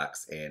award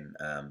plaques in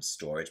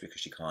storage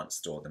because she can't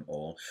store them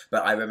all.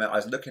 But I remember I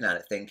was looking at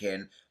it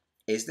thinking,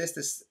 is this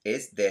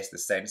the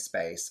same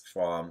space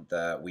from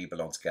the We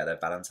Belong Together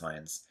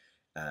Valentine's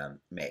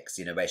mix?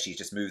 You know, where she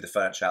just moved the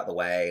furniture out the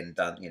way and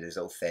done this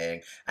whole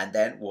thing. And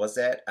then was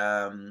it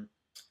her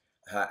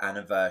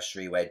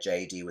anniversary where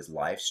JD was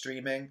live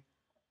streaming?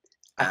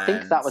 I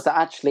think that And was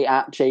actually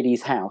at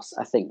JD's house.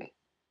 I because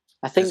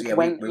think yeah,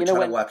 when we were you know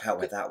trying to when work out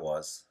where that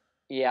was.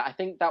 yeah, I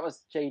think that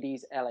was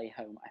JD's LA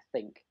home. I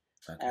think.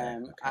 Okay,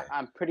 okay.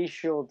 I'm pretty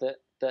sure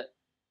that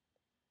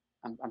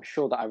I'm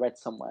sure that I read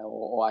somewhere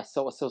or I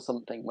saw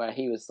something where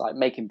he was like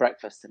making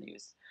breakfast and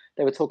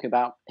they were talking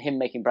about him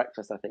making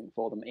breakfast I think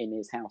for them in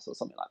his house or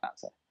something like that.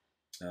 So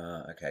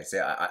Okay, so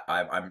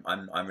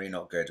I'm really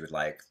not good with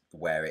like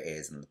where it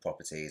is and the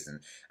properties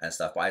and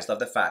stuff. But I just love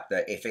the fact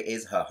that if it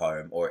is her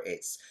home or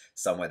it's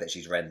somewhere that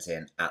she's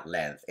renting at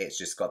length, it's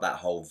just got that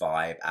whole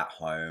vibe at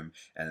home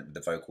and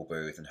the vocal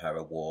booth and her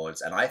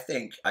awards. And I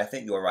think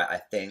you're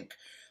right.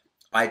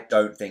 I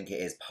don't think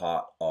it is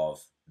part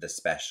of the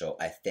special.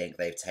 I think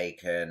they've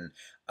taken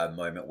a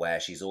moment where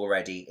she's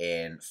already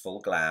in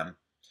full glam.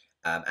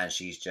 And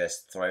she's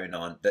just thrown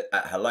on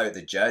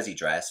the jersey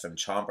dress from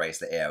Charm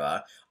Bracelet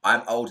era.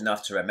 I'm old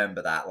enough to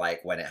remember that,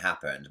 like when it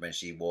happened, when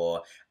she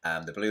wore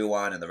the blue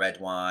one and the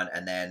red one,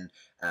 and then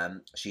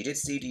she did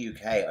CD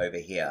UK over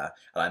here,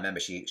 and I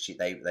remember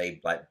they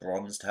like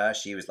bronzed her.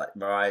 She was like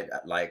Mariah,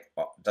 like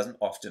doesn't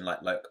often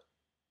like look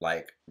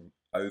like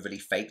overly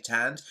fake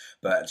tanned,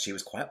 but she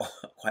was quite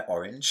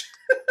orange.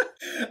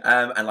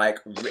 And like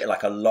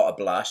a lot of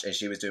blush, and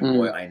she was doing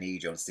Boy I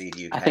Need You on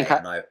CD I UK, think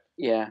and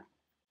yeah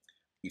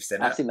you've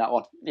seen I've it? seen that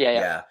one. Yeah.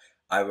 Yeah,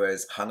 I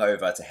was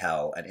hungover to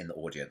hell and in the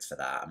audience for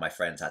that. And my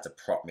friends had to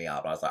prop me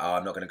up. I was like, "Oh,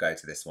 I'm not going to go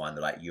to this one."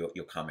 They're like, "You're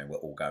coming. We're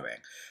all going."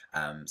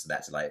 So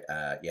that's like,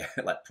 yeah,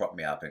 like prop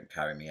me up and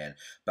carry me in.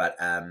 But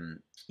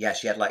yeah,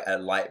 she had like a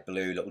light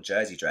blue little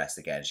jersey dress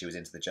again. She was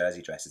into the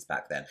jersey dresses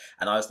back then.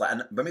 And I was like,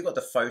 and when we got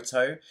the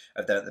photo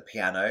of them at the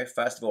piano,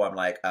 first of all, I'm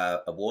like,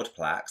 award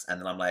plaques,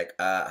 and then I'm like,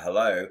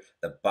 hello,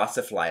 the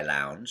Butterfly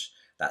Lounge.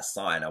 That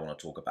sign I want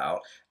to talk about.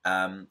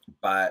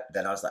 But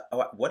then I was like,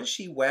 oh, what is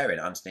she wearing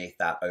underneath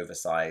that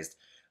oversized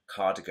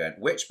cardigan?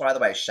 Which, by the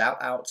way, shout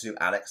out to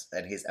Alex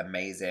and his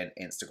amazing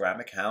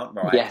Instagram account,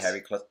 Mariah Yes.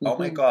 Carey. Oh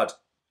my God.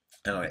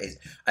 No,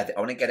 I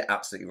want to get it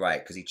absolutely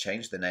right because he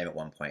changed the name at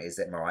one point. Is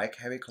it Mariah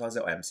Carey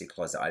Closet or MC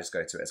Closet? I just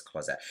go to it as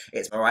Closet.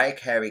 It's Mariah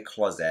Carey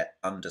Closet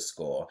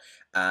 _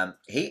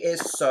 He is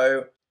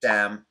so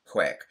damn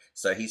quick.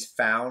 So he's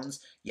found,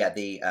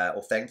 the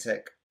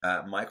authentic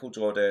Michael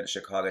Jordan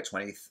Chicago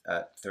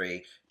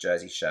 23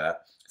 jersey shirt,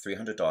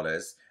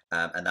 $300.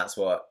 And that's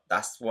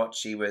what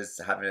she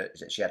was having.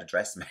 She had a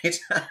dress made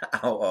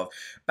out of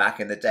back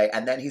in the day.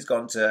 And then he's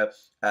gone to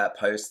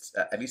post.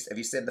 Have you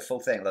seen the full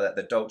thing?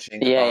 The Dolce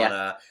and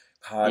Gabbana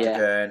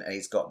cardigan, and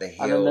he's got the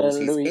heels.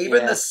 He's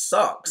even the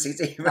socks.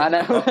 He's even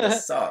got the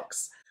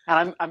socks.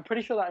 And I'm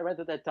pretty sure that I read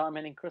that they're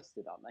diamond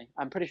encrusted, aren't they?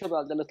 I'm pretty sure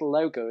that the little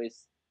logo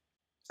is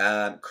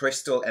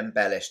crystal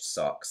embellished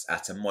socks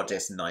at a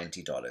modest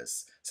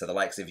 $90. So the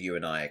likes of you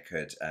and I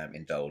could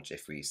indulge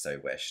if we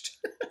so wished.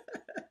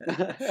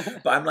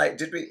 But I'm like,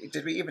 did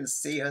we even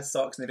see her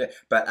socks in the video?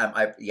 But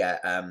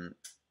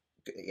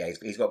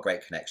he's got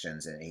great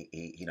connections and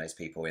he knows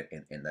people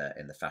in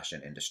the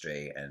fashion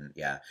industry, and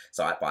yeah.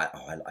 So I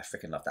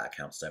freaking love that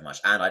account so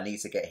much, and I need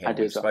to get him.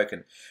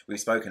 We've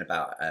spoken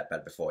about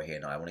before here,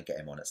 and I want to get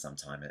him on at some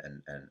time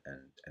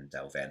and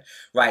delve in.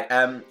 Right,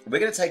 we're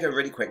gonna take a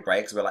really quick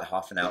break because we're like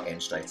half an hour in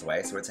straight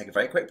away. So we're gonna take a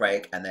very quick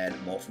break and then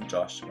more from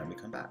Josh when we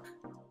come back.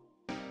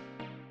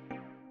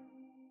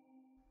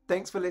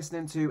 Thanks for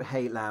listening to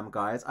Hey Lamb,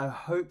 guys. I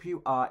hope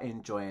you are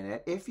enjoying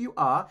it. If you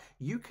are,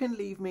 you can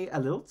leave me a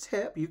little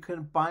tip. You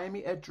can buy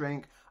me a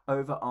drink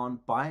over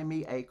on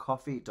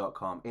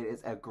buymeacoffee.com. It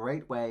is a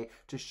great way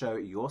to show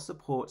your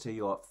support to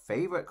your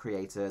favorite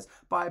creators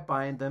by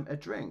buying them a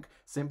drink.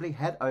 Simply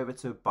head over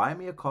to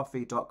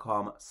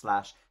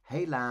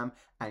buymeacoffee.com/heylamb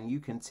and you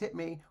can tip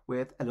me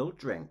with a little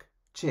drink.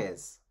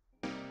 Cheers.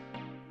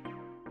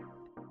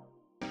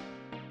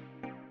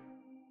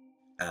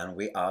 And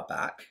we are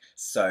back.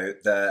 So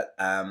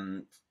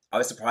I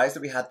was surprised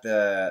that we had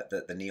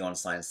the neon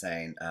sign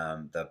saying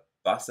the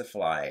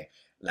Butterfly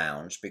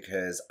Lounge,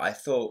 because I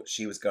thought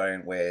she was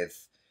going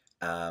with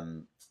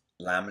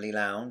Lamley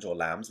Lounge or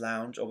Lamb's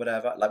Lounge or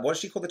whatever. Like, what did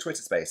she call the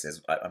Twitter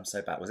Spaces? I'm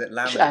so bad. Was it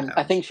Lamley Lounge?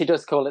 I think she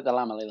does call it the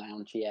Lamley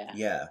Lounge. Yeah.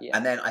 Yeah.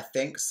 And then I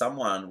think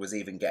someone was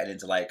even getting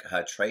into like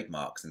her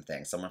trademarks and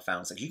things. Someone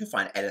found, like, you can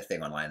find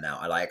anything online now.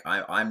 I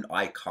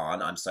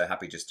can't. I'm so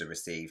happy just to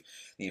receive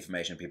the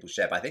information people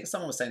share. But I think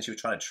someone was saying she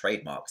was trying to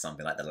trademark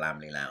something like the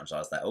Lamley Lounge. I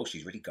was like, oh,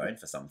 she's really going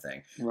for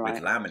something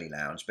with Lamley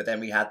Lounge. But then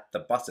we had the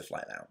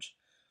Butterfly Lounge.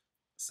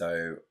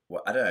 So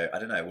I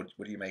don't know.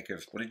 What do you make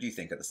of? What did you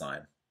think of the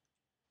sign?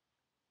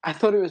 I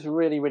thought it was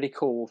really, really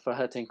cool for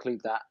her to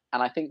include that,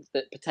 and I think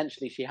that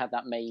potentially she had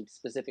that made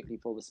specifically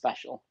for the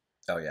special.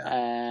 Oh yeah.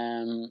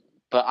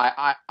 But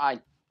I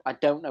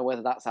don't know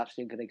whether that's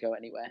actually going to go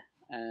anywhere.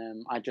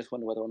 I just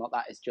wonder whether or not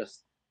that is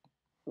just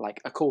like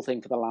a cool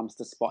thing for the lambs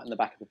to spot in the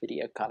back of the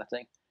video, kind of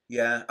thing.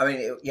 Yeah, I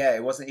mean,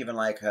 it wasn't even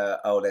like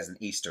there's an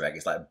Easter egg.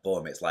 It's like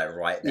boom, it's like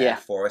right there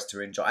for us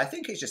to enjoy. I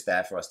think it's just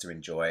there for us to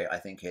enjoy. I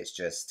think it's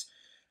just,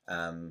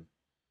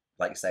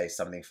 like you say,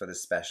 something for the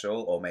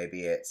special, or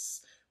maybe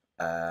it's.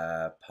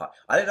 I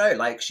don't know,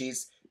 like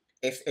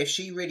if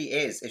she really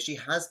is, if she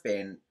has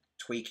been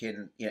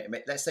tweaking,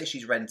 let's say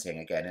she's renting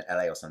again in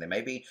LA or something,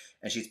 maybe,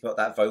 and she's put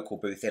that vocal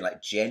booth in,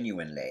 like,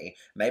 genuinely,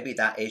 maybe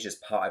that is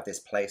just part of this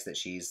place that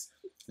she's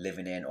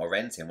living in or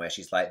renting, where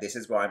she's like, this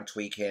is where I'm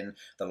tweaking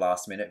the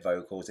last minute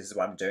vocals, this is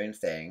where I'm doing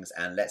things,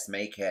 and let's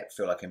make it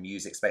feel like a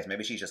music space.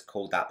 Maybe she's just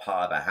called that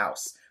part of her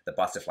house the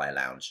Butterfly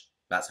Lounge.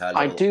 That's her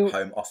little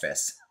home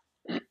office.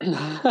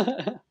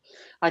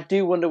 I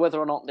do wonder whether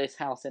or not this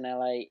house in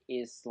LA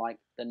is like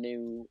the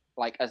new,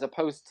 like, as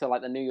opposed to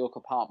like the New York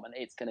apartment,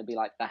 it's going to be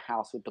like the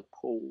house with the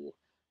pool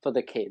for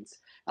the kids.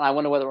 And I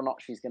wonder whether or not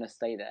she's going to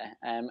stay there.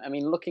 I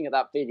mean, looking at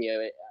that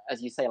video,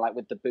 as you say, like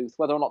with the booth,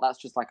 whether or not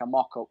that's just like a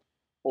mock-up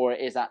or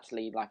it is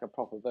actually like a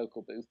proper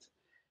vocal booth,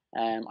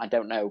 I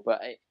don't know.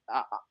 But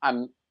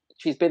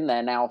she's been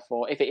there now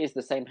for, if it is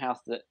the same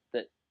house that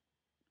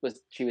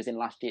she was in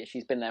last year,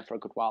 she's been there for a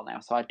good while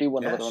now. So I do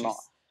wonder whether or not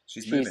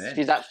she's moving in.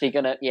 She's actually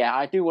gonna. Yeah,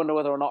 I do wonder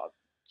whether or not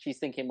she's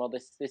thinking, well,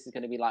 this is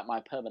going to be like my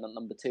permanent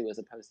number 2, as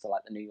opposed to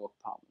like the New York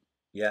apartment.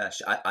 Yeah,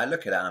 I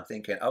look at that and I'm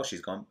thinking, oh,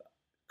 she's gone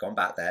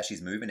back there.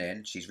 She's moving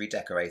in. She's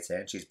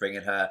redecorating. She's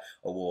bringing her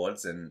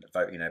awards and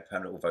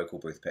permanent vocal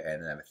booth put in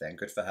and everything.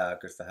 Good for her.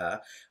 Good for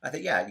her. I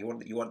think you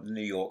want the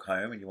New York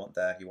home and you want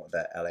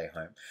the LA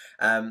home.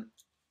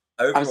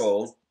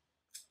 Overall.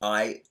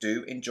 I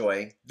do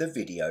enjoy the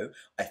video.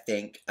 I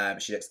think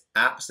she looks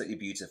absolutely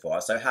beautiful. I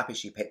was so happy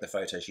she picked the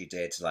photo she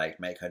did to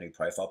like make her new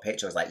profile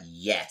picture. I was like,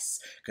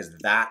 yes, because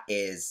that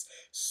is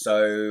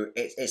so.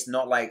 It's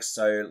not like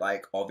so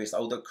like obvious.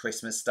 All the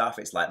Christmas stuff.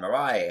 It's like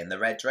Mariah in the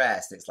red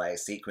dress. It's like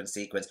sequence.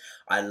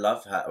 I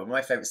love her. One of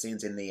my favorite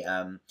scenes in the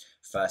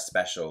first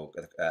special,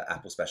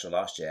 Apple special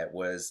last year,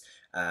 was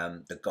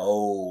the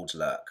gold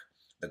look.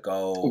 The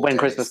gold. When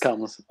Christmas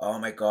comes. Oh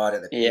my God,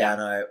 at the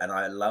piano. And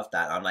I love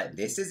that. I'm like,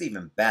 this is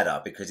even better,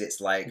 because it's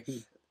like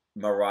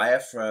Mariah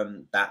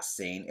from that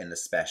scene in the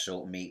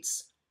special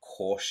meets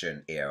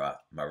Caution era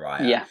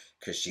Mariah. Yeah.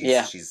 Because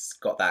she's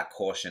got that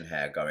Caution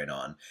hair going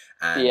on.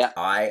 And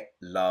I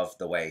love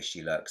the way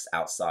she looks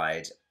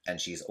outside. And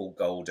she's all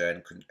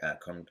golden,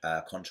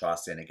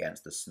 contrasting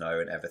against the snow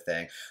and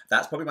everything.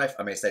 That's probably my,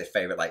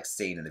 favorite like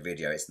scene in the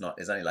video. It's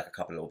only like a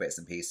couple of little bits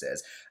and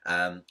pieces.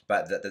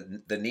 But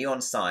the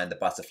neon sign, the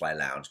Butterfly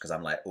Lounge, because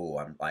I'm like, oh,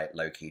 I'm like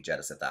low key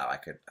jealous of that. I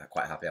could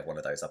quite happily have one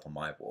of those up on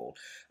my wall.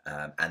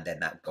 And then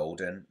that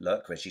golden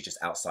look when she's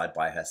just outside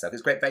by herself.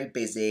 It's great, very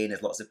busy, and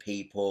there's lots of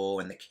people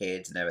and the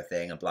kids and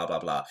everything and blah blah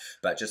blah.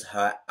 But just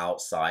her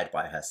outside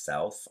by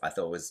herself, I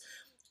thought was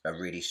a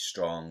really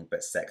strong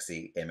but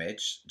sexy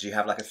image. Do you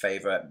have like a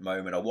favorite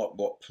moment, or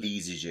what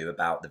pleases you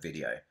about the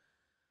video?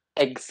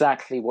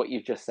 Exactly what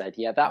you've just said.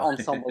 Yeah, that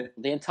ensemble,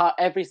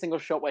 every single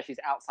shot where she's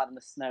outside in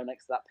the snow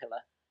next to that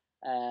pillar.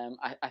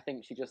 I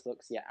think she just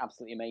looks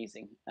absolutely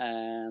amazing.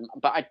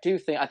 But I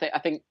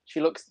think she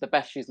looks the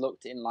best she's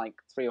looked in like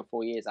 3 or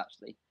 4 years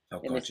actually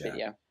in this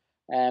video.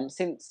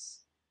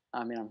 Since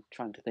I'm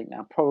trying to think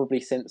now,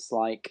 probably since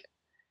like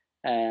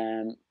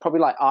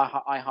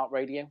iHeartRadio.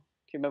 Do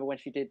you remember when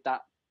she did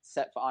that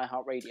set for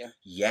iHeartRadio?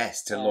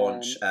 Yes, to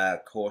launch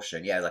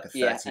Caution. Yeah, like a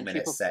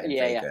 30-minute set in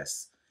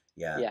Vegas.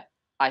 Yeah.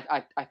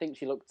 I think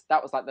she looked.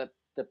 That was like the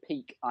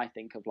peak, I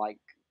think, of like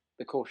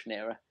the Caution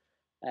era.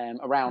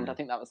 Around, I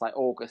think that was like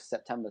August,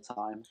 September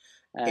time.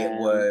 It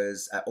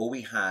was all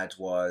we had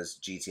was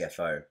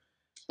GTFO.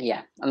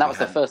 Yeah, and that We was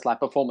the hadn't. first live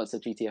performance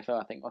of GTFO,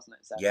 I think, wasn't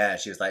it? So Yeah,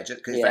 she was like, just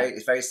because yeah,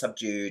 it's very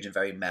subdued and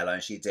very mellow,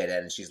 and she did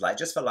it, and she's like,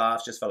 just for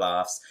laughs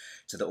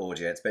to the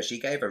audience. But she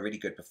gave a really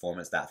good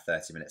performance that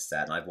 30-minute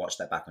set, and I've watched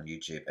that back on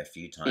YouTube a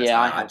few times.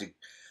 yeah, And I I have do,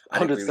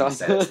 I'd agree hundreds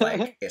with you. of Said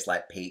times. it's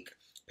like peak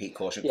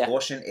caution, Yeah,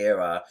 caution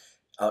era.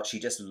 Oh, she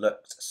just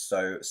looked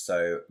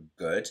so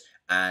good,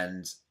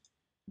 and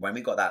when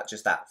we got that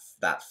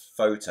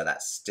photo,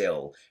 that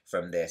still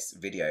from this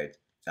video,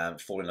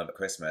 Fall in Love at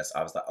Christmas,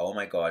 I was like, oh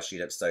my god, she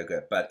looks so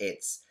good. But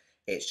it's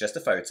just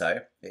a photo.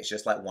 It's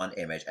just like one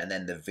image, and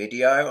then the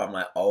video, I'm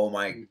like, oh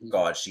my hmm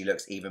god, she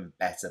looks even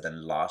better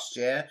than last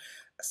year.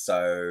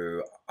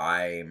 So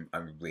I'm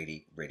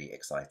really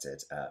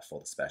excited for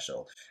the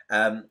special.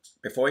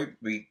 Before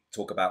we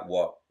talk about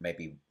what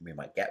maybe we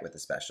might get with the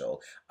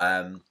special,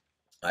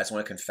 I just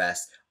want to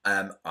confess,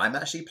 I'm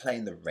actually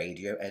playing the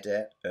radio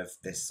edit of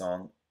this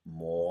song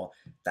more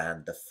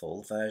than the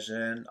full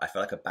version. I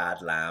feel like a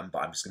bad lamb,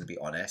 but I'm just going to be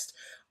honest.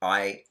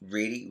 I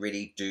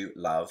really do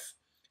love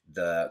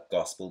the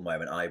gospel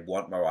moment. I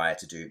want Mariah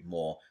to do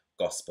more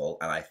gospel,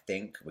 and I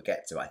think I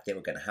think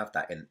we're going to have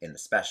that in the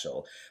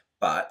special.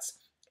 But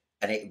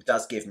and it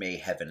does give me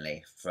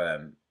heavenly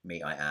from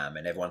Me I Am,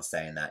 and everyone's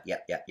saying that.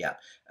 Yep.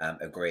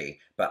 Agree.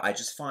 But I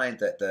just find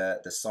that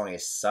the song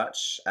is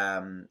such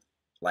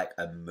like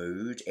a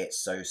mood. It's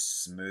so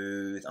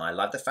smooth, and I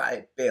love the fact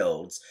it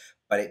builds,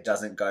 but it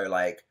doesn't go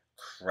like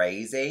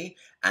crazy.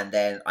 And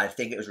then I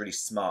think it was really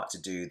smart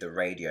to do the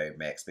radio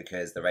mix,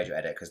 because the radio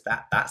edit, because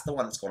that's the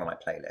one that's gone on my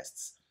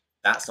playlists.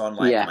 That's on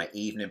like yeah, my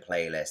evening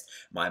playlist,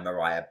 my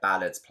Mariah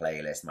ballads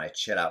playlist, my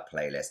chill out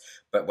playlist.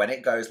 But when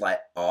it goes like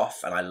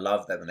off, and I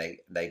love that when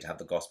they have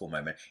the gospel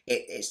moment,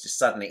 it's just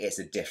suddenly it's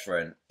a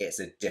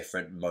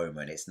different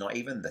moment. It's not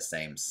even the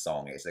same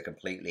song. It's a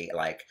completely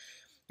like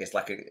it's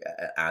like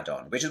a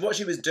add-on, which is what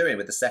she was doing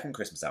with the second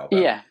Christmas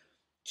album. yeah,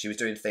 She was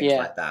doing things yeah.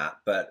 like that.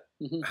 But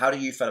hmm how do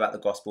you feel about the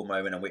gospel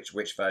moment, and which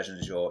version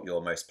is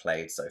your most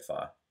played so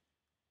far?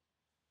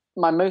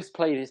 My most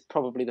played is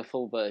probably the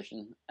full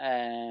version,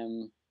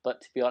 but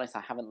to be honest,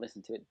 I haven't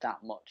listened to it that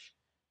much.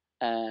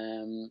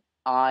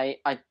 I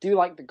do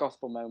like the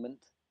gospel moment,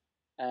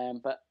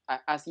 but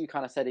as you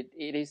kind of said,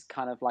 it is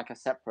kind of like a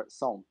separate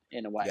song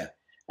in a way, Yeah,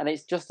 and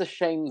it's just a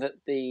shame that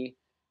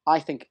I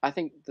think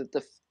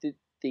that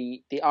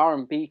the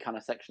R&B kind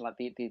of section, like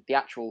the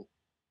actual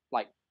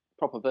like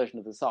proper version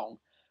of the song,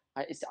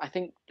 I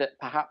think that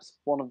perhaps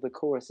one of the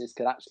choruses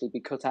could actually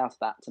be cut out of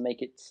that to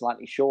make it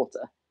slightly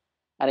shorter.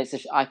 And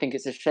I think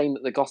it's a shame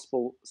that the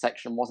gospel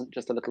section wasn't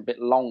just a little bit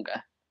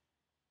longer,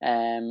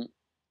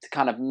 to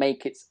kind of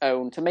make its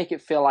own, to make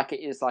it feel like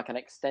it is like an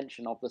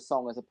extension of the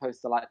song, as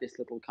opposed to like this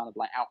little kind of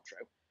like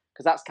outro.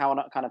 Because that's kind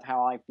of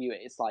how I view it.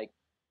 It's like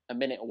a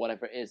minute or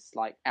whatever it is,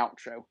 like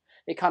outro.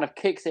 It kind of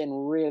kicks in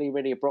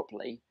really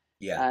abruptly,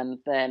 yeah, and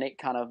then it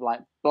kind of like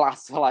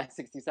blasts for like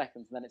 60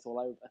 seconds, and then it's all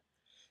over.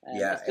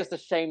 yeah. It's just a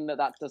shame that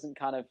that doesn't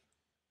kind of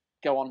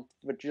go on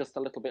for just a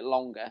little bit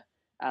longer,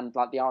 and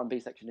like the R&B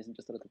section isn't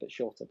just a little bit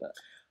shorter. But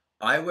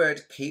I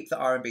would keep the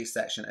R&B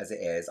section as it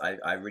is.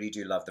 I really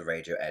do love the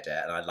radio edit,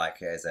 and I like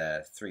it as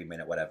a 3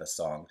 minute whatever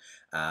song.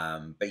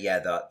 But yeah,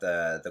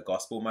 the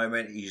gospel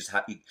moment, you just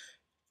have you.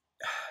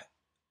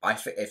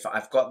 If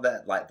I've got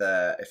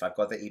if I've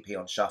got the EP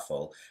on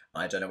shuffle,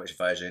 I don't know which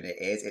version it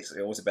is. It's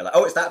always a bit like,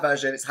 oh, it's that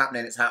version. It's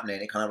happening. It's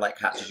happening. It kind of like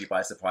catches you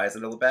by surprise a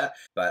little bit.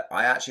 But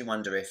I actually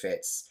wonder if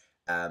it's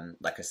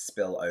like a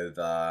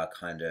spillover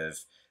kind of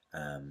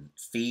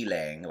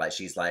feeling, like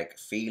she's like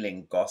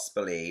feeling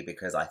gospely,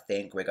 because I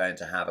think we're going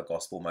to have a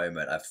gospel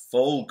moment, a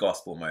full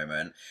gospel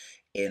moment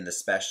in the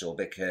special,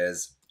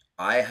 because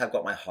I have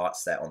got my heart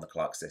set on the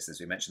Clark sisters.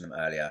 We mentioned them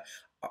earlier.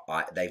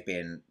 They've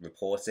been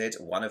reported.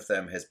 One of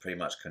them has pretty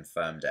much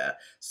confirmed it.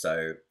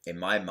 So in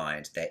my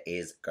mind, there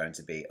is going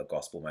to be a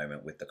gospel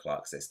moment with the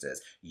Clark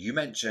sisters. You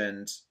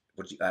mentioned,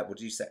 what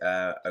did you say?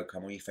 Oh,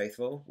 come on, you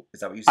faithful.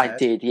 Is that what you I said?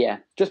 did, yeah.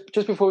 Just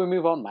before we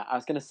move on, Matt, I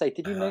was going to say,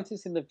 did Uh you huh.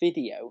 notice in the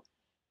video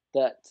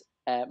that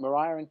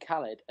Mariah and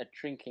Khalid are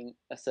drinking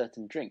a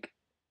certain drink?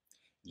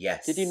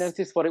 Did you Yes.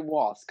 notice what it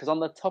was? Because on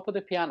the top of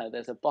the piano,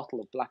 there's a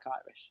bottle of Black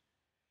Irish.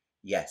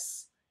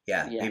 Yes.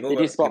 Yeah. Yeah, People did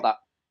you were. spot that?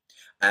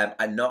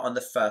 And not on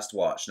the first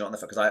watch, not on the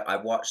because I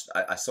watched,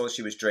 I saw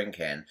she was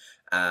drinking,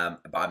 but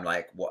I'm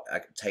like, what,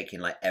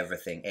 taking like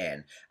everything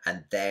in,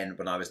 and then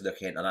when I was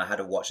looking, and I had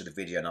a watch of the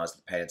video, and I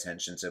was paying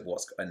attention to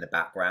what's in the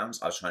background,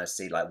 I was trying to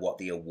see like what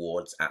the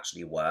awards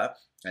actually were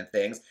and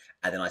things,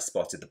 and then I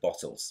spotted the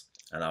bottles.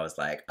 And I was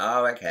like,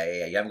 oh,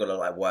 okay, yeah, you haven't got to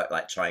like work,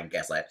 like try and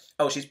guess, like,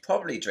 oh, she's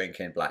probably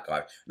drinking Black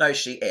Irish. No,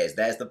 she is.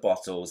 There's the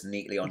bottles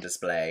neatly on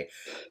display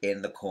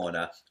in the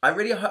corner. I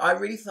really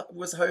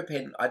was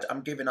hoping.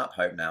 I'm giving up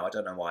hope now. I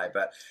don't know why,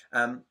 but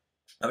I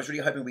was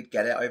really hoping we'd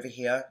get it over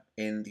here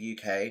in the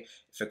UK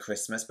for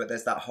Christmas. But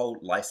there's that whole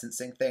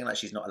licensing thing. Like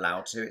she's not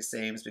allowed to, it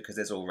seems, because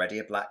there's already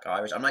a Black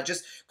Irish. I'm like,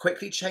 just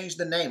quickly change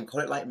the name.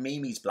 Call it like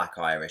Mimi's Black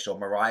Irish or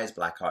Mariah's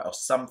Black Irish or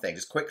something.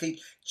 Just quickly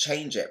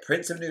change it.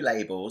 Print some new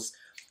labels.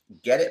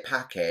 Get it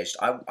packaged.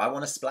 I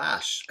want to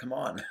splash. Come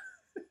on.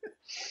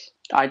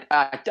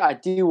 I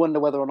do wonder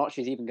whether or not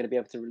she's even going to be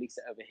able to release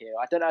it over here.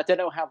 I don't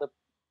know how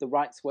the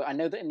rights work. I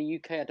know that in the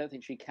UK, I don't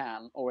think she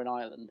can, or in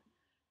Ireland,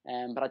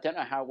 but I don't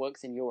know how it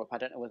works in Europe. I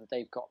don't know whether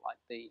they've got like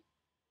the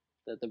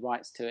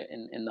rights to it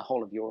in the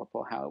whole of Europe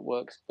or how it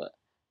works. But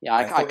yeah,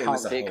 I I thought it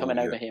was can't a see it whole coming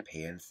over here.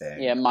 European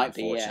Yeah, it thing, might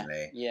be. Yeah,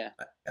 unfortunately. yeah.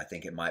 I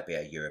think it might be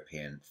a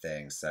European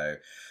thing. So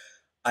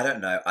I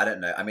don't know. I don't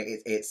know. I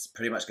mean, it's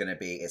pretty much going to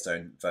be its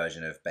own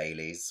version of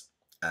Bailey's,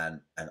 and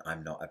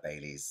I'm not a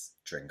Bailey's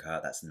drinker.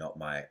 That's not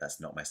my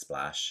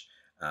splash.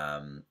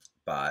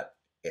 But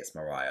it's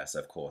Mariah, so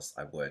of course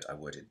I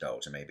would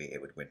indulge, and maybe it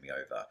would win me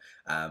over.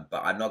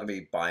 But I'm not going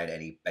to be buying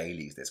any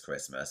Baileys this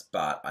Christmas.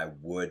 But I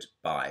would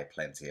buy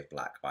plenty of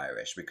Black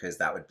Irish because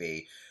that would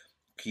be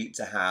cute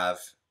to have.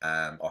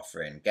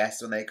 Offering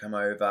guests when they come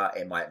over,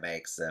 it might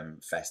make some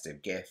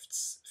festive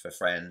gifts for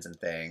friends and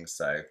things.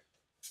 So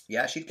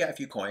yeah, she'd get a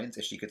few coins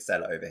if she could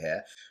sell it over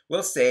here.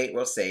 We'll see,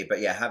 we'll see. But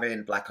yeah,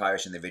 having Black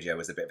Irish in the video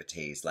was a bit of a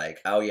tease. Like,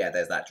 oh yeah,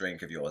 there's that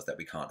drink of yours that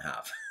we can't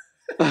have.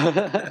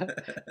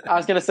 I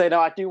was going to say, no,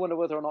 I do wonder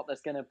whether or not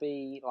there's going to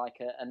be like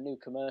a new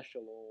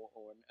commercial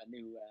or a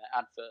new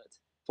advert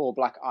for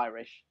Black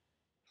Irish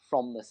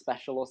from the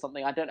special or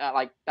something. I don't know.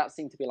 Like that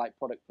seemed to be like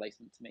product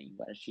placement to me,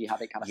 where she had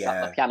it kind of sat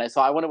on the Yeah, piano.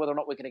 So I wonder whether or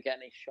not we're going to get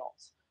any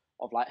shots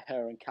of like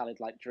her and Khalid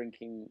like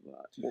drinking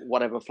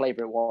whatever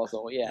flavor it was,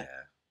 or yeah. yeah.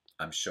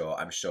 I'm sure.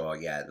 I'm sure.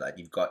 Yeah, like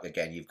you've got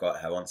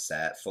her on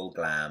set, full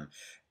glam.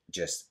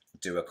 Just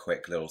do a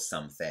quick little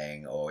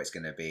something, or it's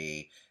going to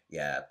be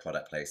yeah,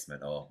 product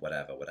placement or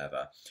whatever,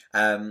 whatever.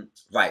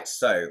 Right.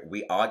 So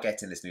we are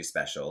getting this new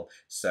special.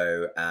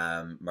 So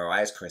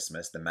Mariah's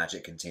Christmas, the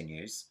magic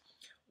continues.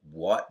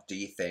 What do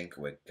you think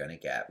we're gonna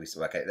get?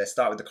 Okay. Let's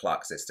start with the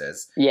Clark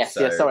sisters. Yes,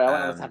 yeah. So Sorry, I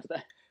went on a tangent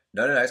there.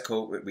 no, no, no, it's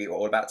cool. We're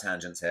all about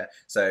tangents here.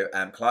 So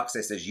Clark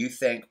sisters, you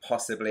think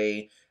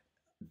possibly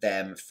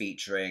them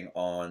featuring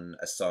on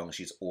a song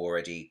she's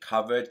already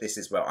covered? This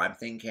is where I'm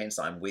thinking,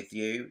 so I'm with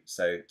you.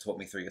 So talk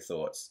me through your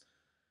thoughts.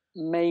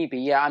 Maybe,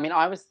 yeah. I mean,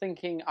 I was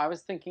thinking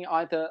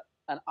either,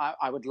 and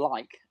I would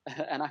like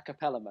an a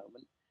cappella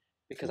moment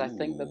because I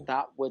think Ooh,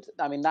 that would.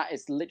 I mean, that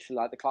is literally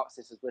like the Clark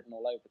sisters written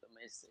all over them.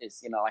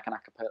 Is like an a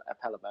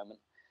cappella moment,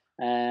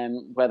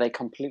 where they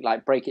complete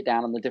like break it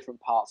down and the different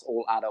parts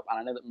all add up. And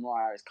I know that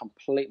Mariah is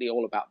completely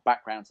all about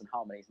backgrounds and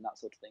harmonies and that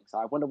sort of thing. So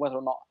I wonder whether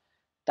or not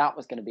that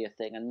was going to be a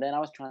thing. And then I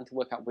was trying to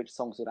work out which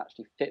songs would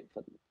actually fit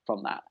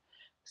from that.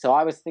 So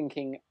I was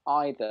thinking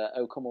either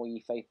 "O Come All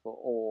Ye Faithful"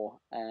 or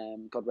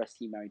 "God Rest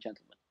Ye Merry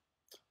Gentlemen,"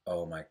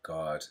 oh my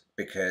God!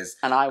 Because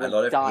and I a would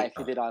lot of die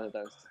people, if you oh did either of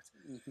those.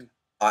 God, Hmm.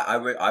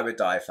 I would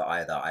die for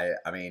either.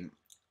 I mean,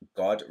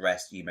 God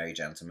rest you, merry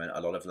gentlemen.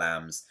 A lot of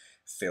lambs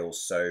feel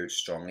so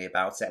strongly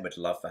about it and would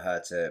love for her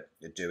to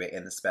do it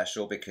in the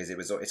special because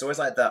it's always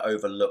like the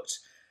overlooked,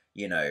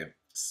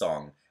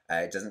 song.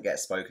 It doesn't get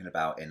spoken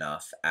about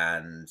enough,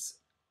 and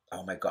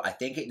oh my God, I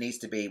think it needs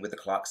to be with the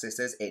Clark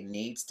sisters. It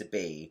needs to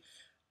be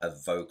a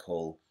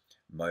vocal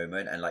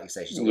moment, and like you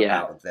say, she's all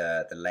Yeah, about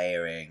the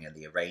layering and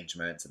the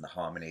arrangements and the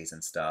harmonies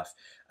and stuff.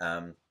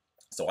 Um,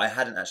 so I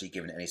hadn't actually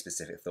given it any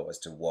specific thought as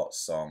to what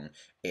song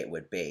it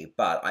would be,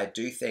 but I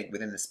do think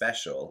within the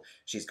special,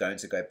 she's going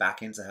to go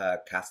back into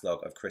her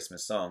catalogue of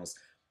Christmas songs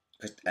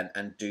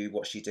and do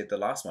what she did the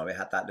last one. We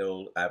had that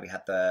little, we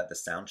had the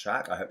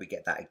soundtrack. I hope we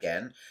get that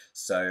again.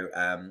 So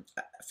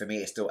for me,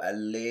 it's still a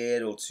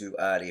little too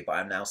early, but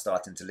I'm now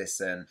starting to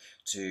listen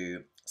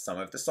to some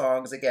of the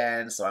songs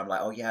again. So I'm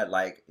like, oh yeah,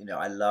 like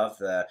I love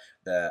the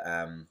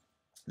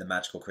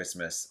magical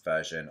Christmas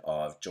version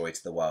of Joy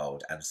to the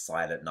World and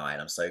Silent Night.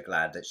 I'm so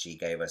glad that she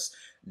gave us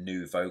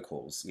new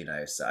vocals.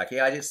 So,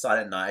 okay, I did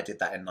Silent Night, I did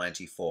that in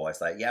 '94.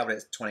 It's like, yeah, but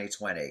it's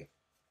 2020.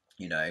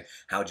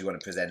 How do you want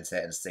to present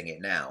it and sing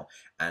it now?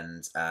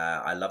 And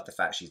I love the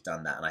fact she's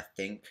done that. And I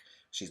think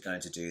she's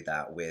going to do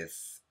that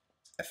with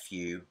a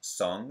few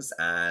songs.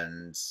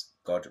 And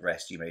God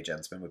Rest You May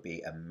Gentlemen would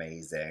be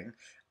amazing.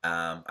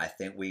 I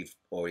think we've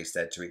already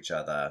said to each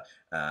other,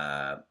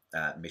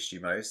 miss you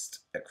most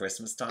at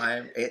Christmas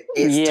time.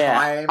 It's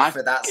yeah. time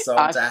for that song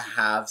I've to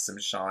have some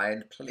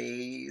shine,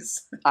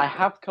 please. I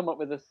have come up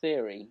with a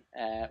theory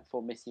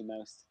for "Miss You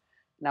Most."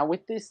 Now,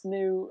 with this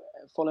new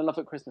 "Fall in Love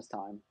at Christmas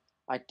Time,"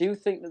 I do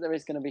think that there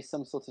is going to be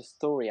some sort of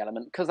story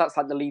element because that's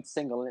like the lead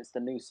single and it's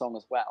the new song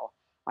as well.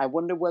 I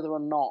wonder whether or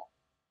not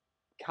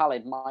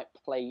Khalid might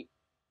play.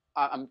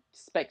 I'm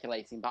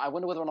speculating, but I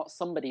wonder whether or not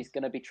somebody's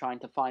going to be trying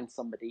to find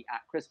somebody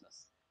at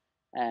Christmas,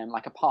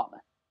 like a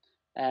partner.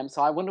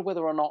 So I wonder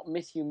whether or not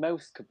 "Miss You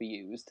Most" could be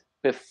used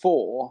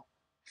before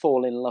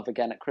 "Fall in Love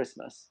Again at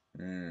Christmas,"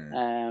 Mm.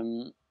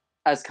 um,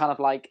 as kind of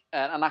like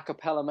an a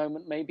cappella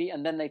moment, maybe,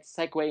 and then they'd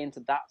segue into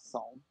that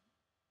song,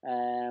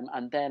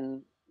 and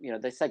then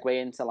they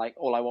segue into like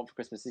 "All I Want for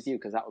Christmas Is You"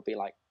 because that would be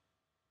like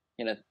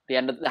the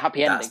end of the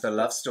happy That's ending. the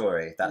love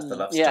story. That's the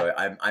love Yeah, story.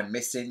 I'm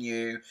missing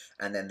you,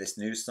 and then this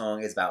new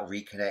song is about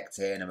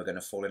reconnecting, and we're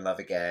gonna fall in love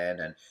again.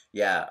 And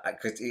yeah,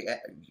 because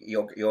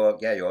you're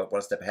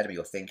one step ahead of me.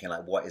 You're thinking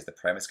like, what is the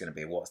premise going to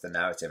be? What's the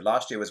narrative?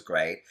 Last year was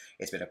great.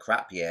 It's been a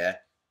crap year.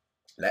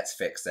 Let's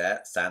fix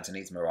it. Santa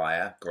needs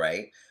Mariah.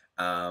 Great.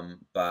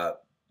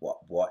 But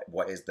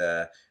what is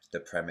the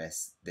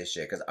premise this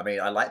year? Because I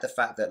mean, I like the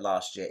fact that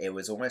last year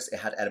it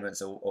had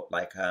elements of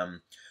like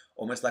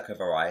almost like a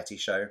variety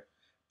show,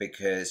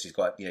 because she's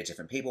got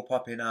different people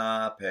popping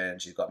up,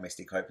 and she's got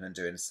Misty Copeland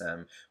doing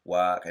some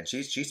work, and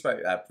she spoke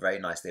very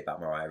nicely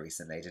about Mariah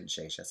recently, didn't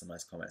she? She had some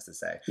nice comments to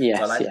say. So I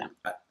Yes, like yeah.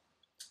 I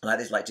like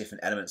there's like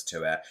different elements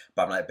to it,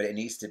 but I'm like, but there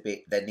needs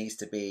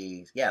to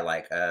be, yeah,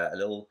 like a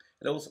little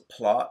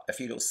plot, a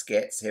few little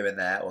skits here and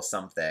there or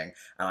something.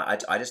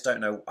 And I just don't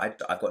know. I've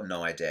got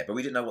no idea. But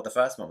we didn't know what the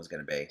first one was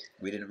going to be.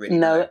 We didn't really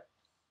know. No,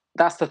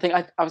 that's the thing.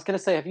 I was going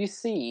to say, have you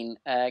seen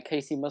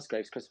Casey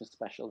Musgrave's Christmas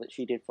special that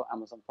she did for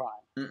Amazon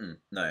Prime?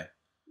 No.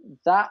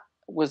 That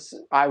was,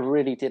 I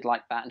really did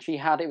like that. And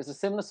it was a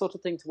similar sort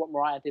of thing to what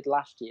Mariah did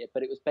last year,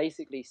 but it was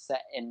basically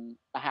set in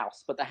a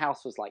house, but the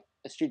house was like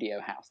a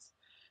studio house.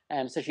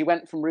 So she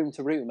went from room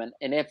to room, and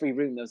in every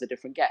room there was a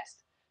different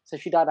guest. So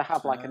she'd either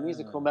have like a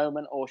musical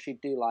moment, or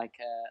she'd do like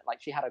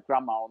she had a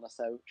grandma on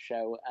the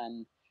show,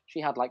 and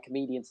she had like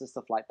comedians and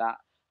stuff like that.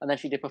 And then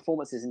she did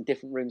performances in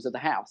different rooms of the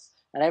house,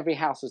 and every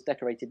house was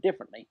decorated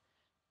differently.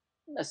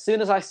 As soon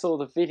as I saw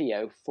the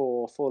video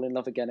for Fall in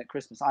Love Again at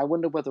Christmas, I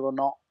wonder whether or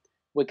not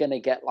we're going to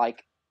get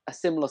like a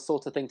similar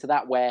sort of thing to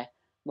that, where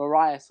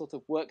Mariah sort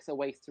of works her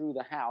way through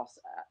the house,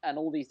 and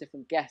all these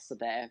different guests are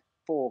there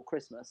for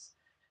Christmas,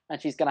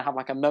 and she's going to have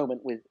like a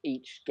moment with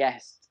each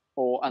guest,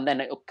 and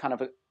then it'll kind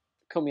of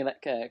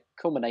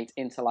culminate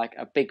into like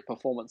a big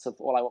performance of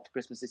All I Want for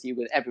Christmas Is You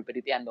with everybody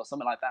at the end, or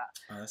something like that.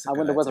 I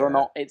wonder whether or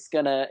not it's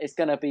gonna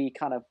be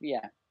kind of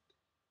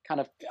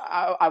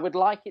I would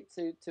like it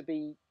to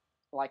be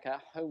like a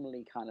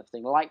homely kind of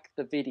thing, like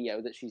the video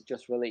that she's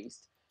just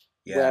released,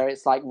 where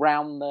it's like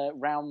round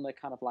the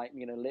kind of like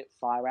lit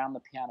fire, around the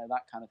piano,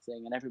 that kind of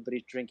thing, and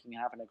everybody's drinking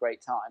and having a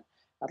great time.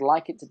 I'd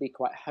like it to be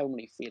quite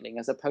homely feeling,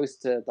 as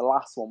opposed to the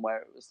last one where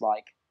it was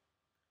like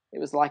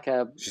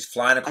she's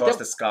flying across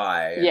the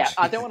sky. Yeah,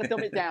 I don't want to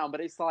dumb it down,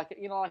 but it's like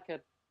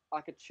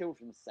like a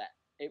children's set.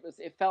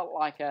 It felt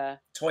like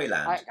a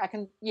Toyland.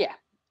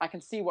 I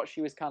can see what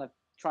she was kind of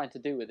trying to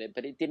do with it,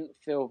 but it didn't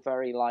feel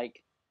very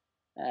like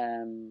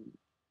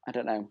I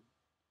don't know.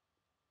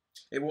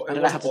 It I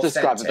don't know how to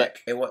describe it.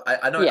 It was.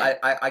 I know. Yeah.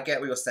 I get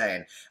what you're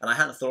saying, and I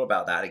hadn't thought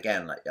about that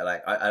again.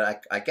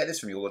 I get this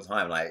from you all the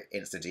time, like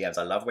Insta DMs.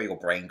 I love where your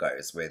brain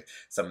goes with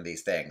some of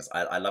these things.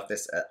 I love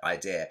this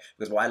idea,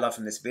 because what I love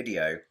from this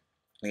video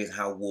is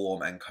how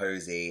warm and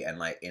cozy and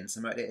like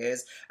intimate it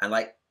is, and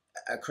like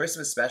a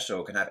Christmas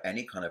special can have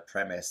any kind of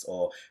premise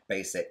or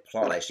basic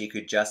plot. Like she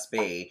could just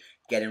be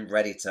getting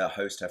ready to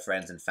host her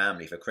friends and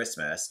family for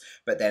Christmas,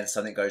 but then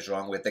something goes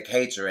wrong with the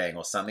catering,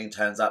 or something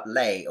turns up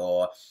late,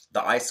 or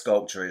the ice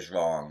sculpture is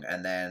wrong,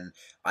 and then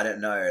I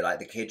don't know, like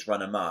the kids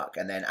run amok,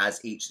 and then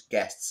as each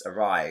guests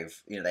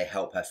arrive, they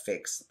help her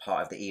fix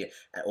part of and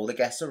all the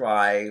guests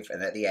arrive,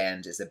 and at the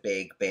end it's a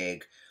big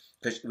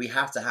because we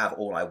have to have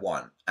All I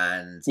Want,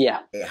 and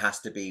it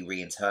has to be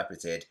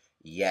reinterpreted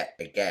yet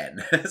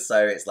again.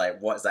 So it's like,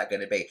 what's that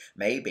going to be?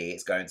 Maybe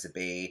it's going to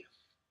be,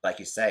 like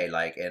you say,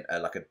 like in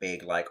like a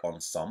big like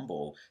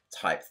ensemble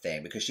type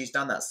thing, because she's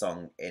done that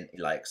song in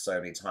like so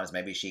many times.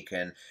 Maybe she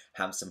can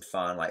have some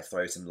fun, like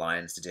throw some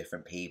lines to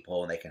different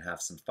people, and they can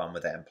have some fun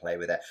with it and play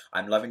with it.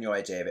 I'm loving your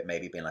idea of it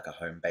maybe being like a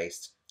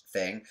home-based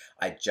thing.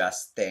 I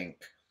just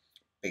think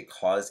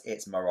because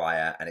it's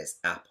Mariah and it's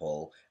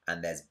Apple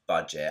and there's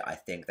budget, I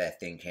think they're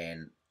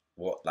thinking,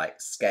 what, like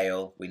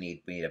scale? We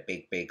need a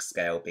big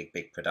scale,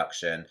 big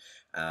production.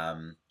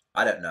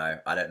 I don't know.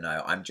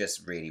 I'm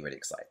just really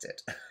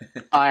excited.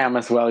 I am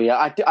as well.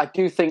 Yeah, I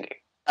do think.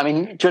 I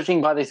mean,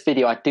 judging by this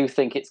video, I do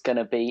think it's going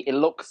to be. It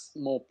looks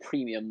more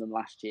premium than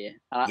last year,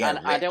 and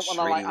I don't want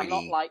to like. I'm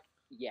not like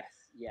yes,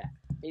 yeah.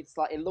 It's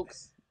like, it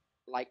looks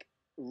like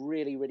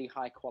really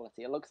high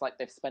quality. It looks like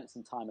they've spent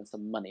some time and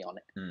some money on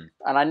it.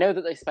 And I know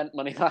that they spent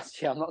money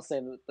last year. I'm not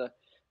saying that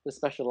the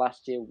special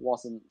last year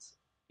wasn't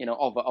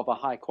of a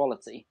high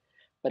quality,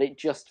 but it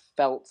just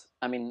felt.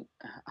 I mean,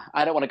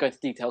 I don't want to go into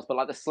details, but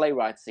like the sleigh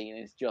ride scene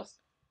is just.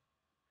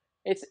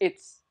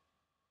 It's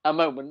a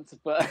moment,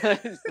 but I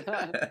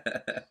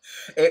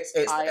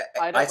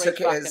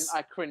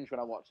cringe when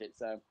I watch it.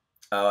 So.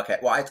 Oh, okay.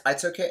 Well, I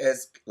took it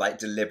as like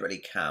deliberately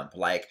camp.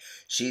 Like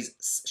she's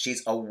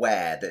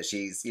aware that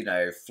she's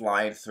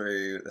flying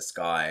through the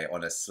sky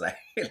on a sleigh.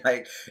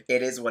 Like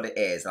it is what it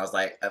is. And I was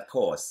like, of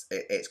course,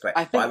 it's great.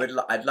 But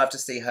I'd love to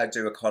see her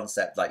do a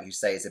concept like you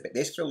say is a bit.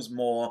 This feels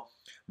more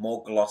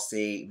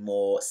glossy,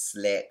 more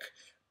slick,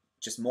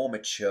 just more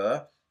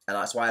mature. And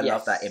that's why I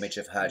love that image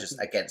of her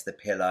just against the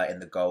pillar in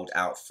the gold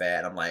outfit.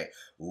 And I'm like,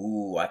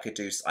 ooh, I could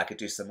do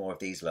some more of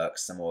these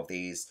looks, some more of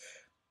these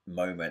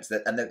moments.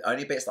 And the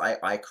only bits that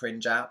I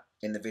cringe at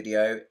in the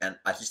video, and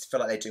I just feel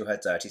like they do her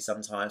dirty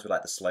sometimes with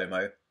like the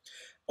slow-mo,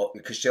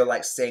 because she'll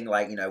like sing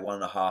like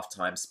 1.5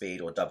 times speed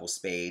or double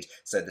speed,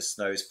 so the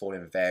snow's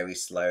falling very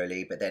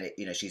slowly, but then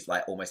she's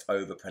like almost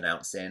over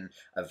pronouncing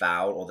a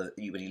vowel, or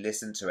when you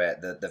listen to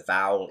it, the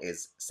vowel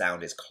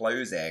sound is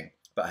closing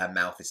but her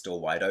mouth is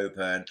still wide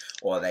open,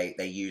 or they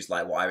use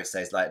like what I would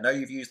say is like, no,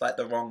 you've used like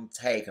the wrong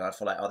take, and I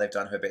feel like, oh, they've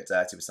done her a bit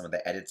dirty with some of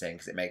the editing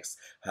because it makes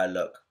her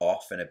look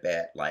off and a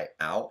bit like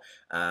out.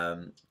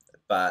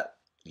 But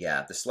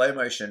yeah, the slow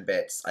motion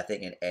bits, I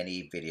think in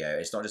any video,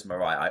 it's not just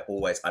Mariah.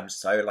 I'm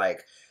so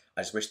like,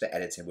 I just wish the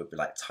editing would be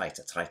like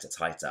tighter, tighter,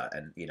 tighter,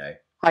 and you know.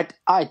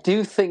 I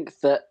do think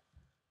that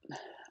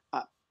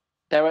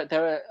there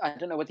are. I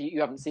don't know whether you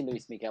haven't seen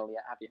Luis Miguel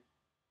yet, have you?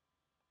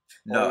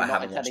 No, I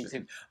haven't watched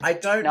it. I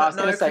don't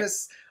know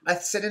because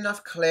I've seen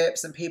enough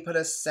clips and people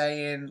are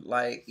saying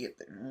like,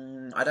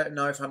 I don't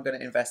know if I'm going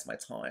to invest my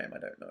time. I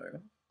don't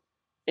know.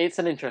 It's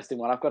an interesting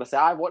one, I've got to say.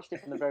 I watched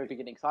it from the very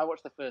beginning, so I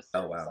watched the first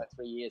series like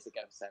 3 years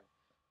ago. So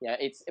yeah,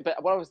 it's.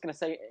 But what I was going to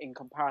say in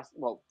comparison,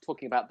 well,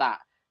 talking about that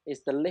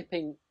is the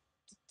lipping.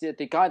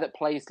 The guy that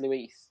plays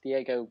Luis,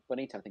 Diego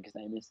Bonito, I think his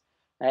name is.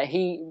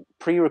 He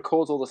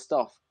pre-records all the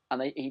stuff,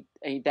 and he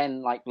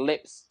then like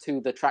lips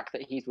to the track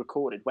that he's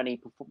recorded when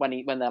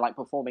they're like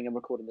performing and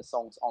recording the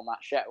songs on that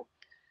show.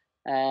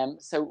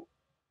 So,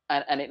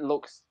 and it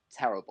looks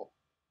terrible.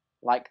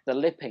 Like the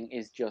lipping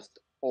is just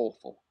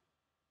awful.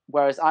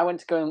 Whereas I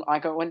went to go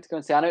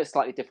and see. I know it's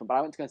slightly different, but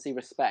I went to go and see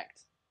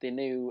Respect, the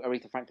new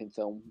Aretha Franklin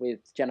film with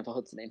Jennifer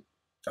Hudson in.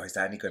 Oh, is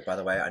that any good? By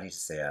the way, I need to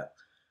see it.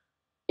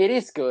 It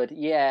is good.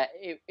 Yeah,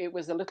 it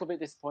was a little bit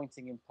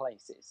disappointing in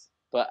places,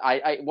 but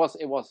it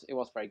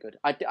was very good.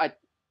 I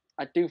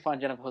do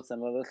find Jennifer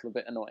Hudson a little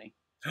bit annoying.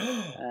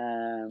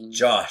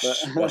 Josh,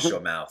 wash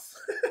your mouth.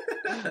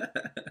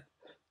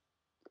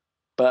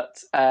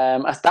 But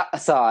as that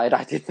aside,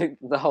 I did think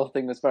the whole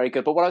thing was very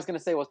good. But what I was going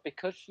to say was,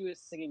 because she was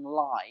singing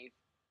live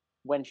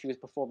when she was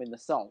performing the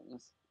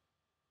songs,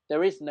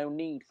 there is no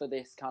need for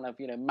this kind of,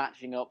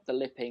 matching up the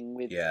lipping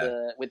with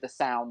the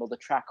sound or the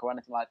track or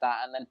anything like that.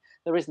 And then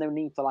there is no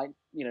need for like,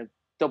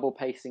 double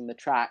pacing the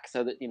track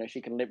so that,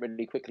 she can lip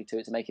really quickly to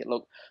it to make it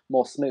look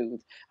more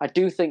smooth. I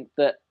do think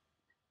that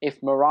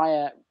if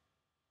Mariah,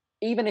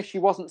 even if she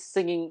wasn't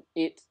singing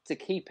it to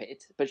keep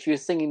it, but she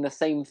was singing the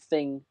same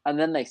thing and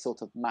then they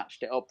sort of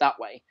matched it up that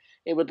way,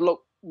 it would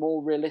look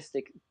more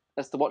realistic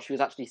as to what she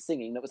was actually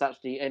singing. That was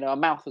actually, her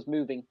mouth was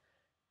moving.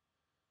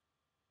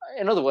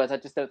 In other words, I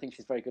just don't think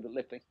she's very good at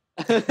lipping.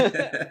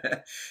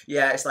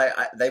 Yeah, it's like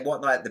they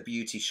want like the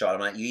beauty shot. I'm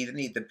like, you either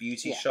need the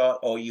beauty shot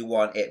or you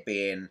want it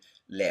being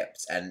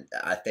lipped. And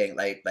I think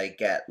they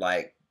get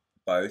like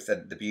both,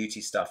 and the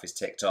beauty stuff is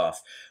ticked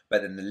off,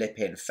 but then the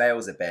lip-in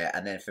fails a bit.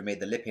 And then for me,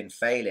 the lip-in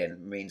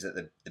failing means that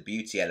the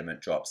beauty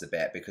element drops a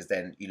bit, because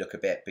then you look a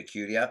bit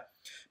peculiar,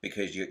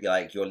 because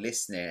you're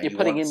listening. You're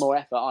putting in more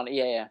effort on it.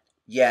 Yeah.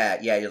 Yeah,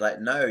 you're like,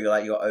 no,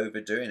 you're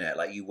overdoing it.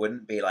 Like, you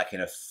wouldn't be like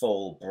in a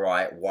full,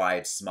 bright,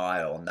 wide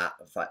smile on that,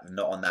 like,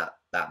 not on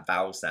that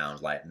vowel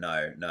sound. Like,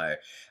 no.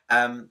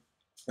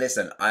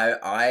 Listen,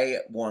 I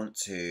want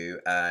to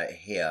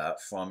hear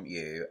from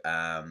you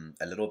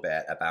a little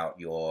bit about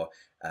your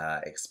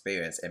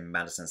experience in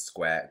Madison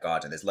Square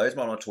Garden. There's loads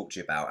more I want to talk to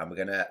you about, and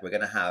we're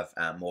gonna have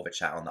more of a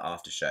chat on the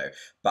after show.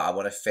 But I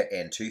want to fit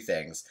in two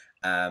things.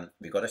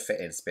 We've got to fit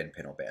in spin,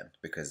 pin, or bin,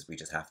 because we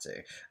just have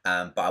to.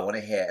 But I want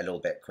to hear a little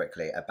bit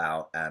quickly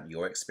about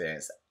your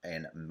experience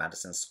in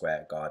Madison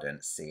Square Garden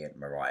seeing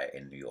Mariah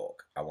in New York.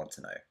 I want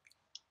to know.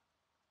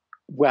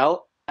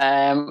 Well,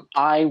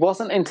 I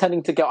wasn't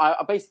intending to go. I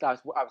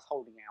was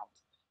holding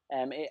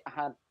out. It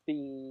had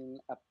been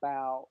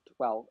about,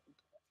 well,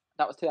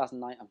 that was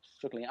 2009.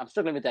 I'm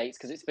struggling with dates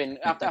because it's been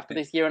after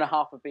this year and a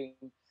half of being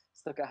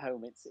stuck at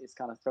home. It's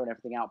kind of thrown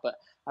everything out. But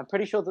I'm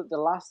pretty sure that the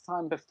last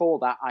time before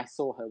that I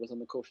saw her was on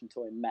the Caution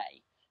Tour in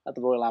May at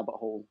the Royal Albert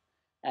Hall,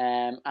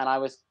 and I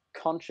was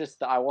conscious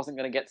that I wasn't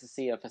going to get to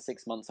see her for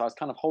 6 months. So I was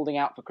kind of holding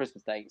out for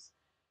Christmas dates.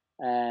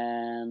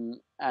 And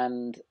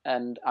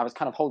I was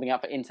kind of holding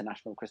out for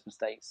international Christmas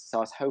dates. So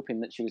I was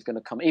hoping that she was going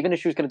to come, even if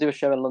she was going to do a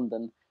show in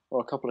London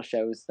or a couple of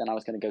shows, then I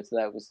was going to go to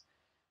those.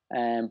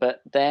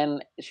 But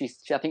then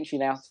I think she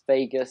announced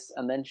Vegas,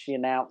 and then she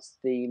announced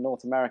the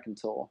North American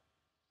tour.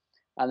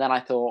 And then I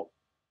thought,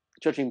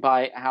 judging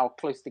by how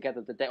close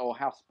together the date or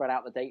how spread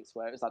out the dates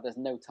were, it was like, there's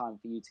no time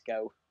for you to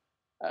go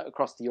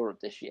across to Europe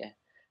this year.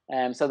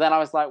 So then I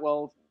was like,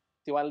 well,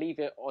 do I leave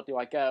it or do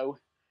I go?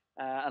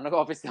 And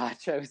obviously I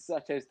chose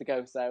to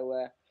go.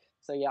 So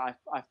yeah,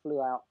 I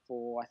flew out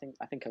for I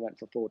think I went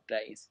for 4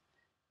 days,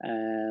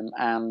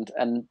 and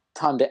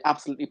timed it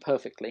absolutely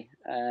perfectly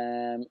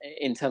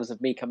in terms of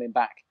me coming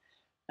back.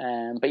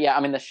 But yeah,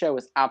 I mean, the show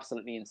was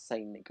absolutely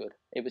insanely good.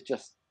 It was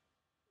just,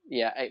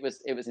 yeah, it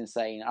was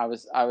insane. I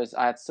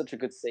had such a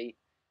good seat,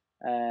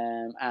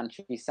 and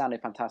she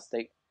sounded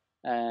fantastic,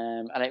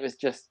 and it was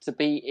just to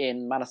be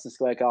in Madison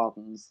Square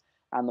Gardens,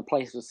 and the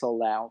place was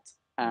sold out.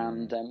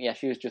 And yeah,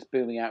 she was just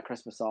booming out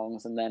Christmas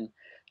songs, and then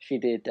she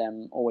did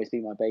 "Always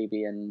Be My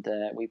Baby" and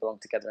 "We Belong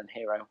Together" and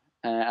 "Hero,"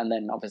 and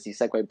then obviously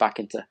segued back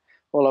into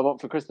 "All I Want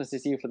for Christmas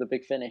Is You" for the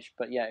big finish.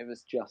 But yeah, it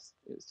was just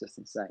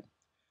insane.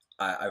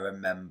 I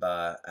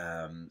remember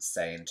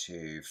saying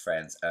to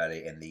friends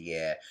early in the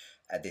year,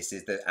 this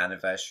is the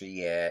anniversary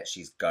year.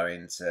 She's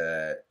going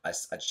to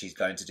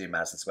do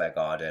Madison Square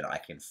Garden. I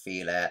can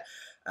feel it.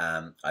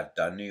 I've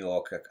done New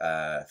York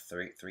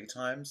three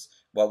times.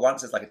 Well,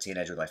 once as like a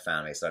teenager with my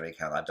family, so I don't really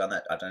count. I've done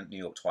that. I've done New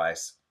York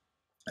twice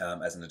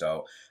as an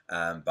adult.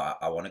 But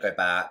I want to go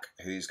back.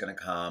 Who's going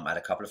to come? I had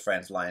a couple of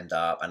friends lined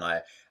up,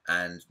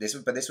 and this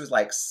was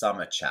like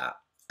summer chat,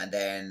 and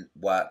then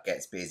work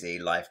gets busy,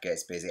 life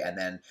gets busy, and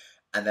then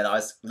I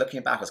was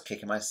looking back, I was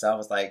kicking myself. I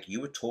was like,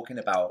 you were talking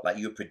about, like,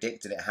 you were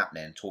predicting it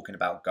happening, talking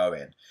about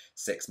going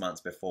 6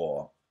 months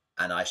before,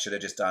 and I should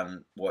have just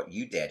done what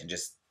you did and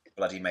just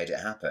bloody made it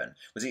happen.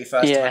 Was it your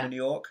first time Yeah. in New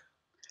York?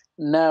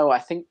 No, I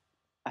think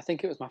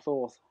it was my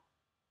fourth.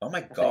 Oh my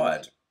I think.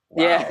 God!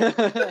 Wow.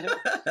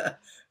 Yeah.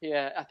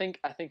 Yeah, I think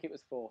it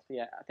was fourth.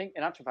 Yeah, I think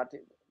in actual fact,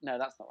 no,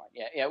 that's not right.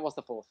 Yeah, it was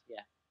the fourth.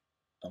 Yeah,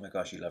 Oh my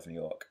gosh, you love New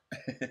York.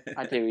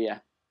 I do. Yeah,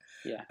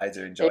 yeah. I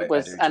do enjoy. It I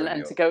was, do enjoy New and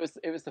York. to go,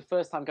 it was the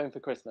first time going for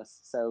Christmas.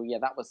 So yeah,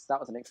 that was an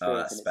Oh,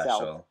 experience that's in itself.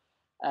 special.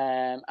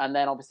 And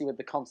then obviously with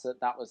the concert,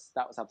 that was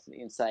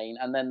absolutely insane.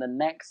 And then the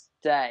next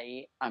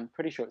day, I'm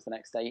pretty sure it's the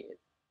next day.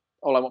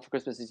 All I Want for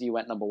Christmas Is You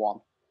went number one.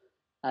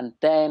 And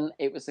then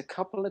it was a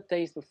couple of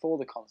days before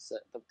the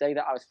concert, the day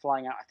that I was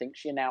flying out. I think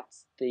she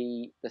announced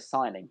the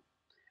signing,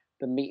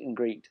 the meet and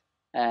greet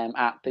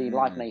at the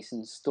Live Mm.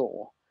 Nation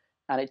store,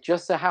 and it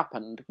just so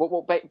happened.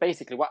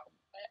 Basically, what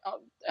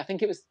I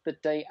think it was the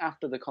day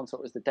after the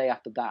concert was the day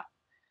after that.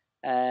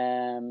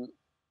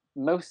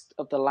 Most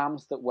of the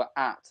lambs that were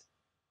at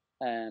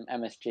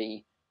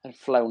MSG had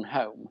flown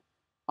home,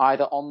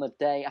 either on the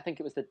day. I think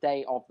it was the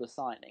day of the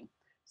signing.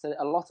 So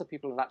a lot of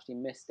people had actually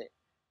missed it.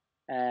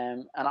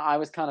 And I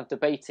was kind of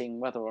debating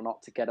whether or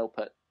not to get up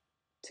at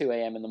 2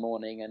 a.m. in the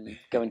morning and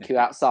go and queue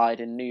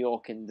outside in New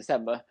York in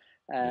December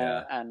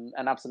Yeah. and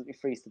absolutely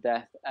freeze to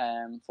death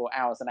for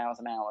hours and hours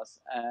and hours.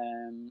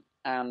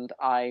 And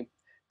I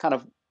kind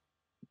of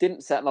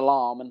didn't set an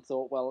alarm and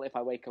thought, well, if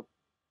I wake up,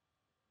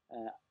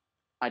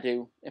 I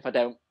do. If I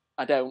don't,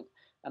 I don't.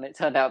 And it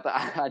turned out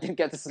that I didn't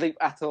get to sleep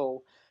at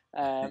all.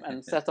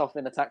 And set off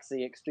in a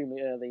taxi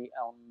extremely early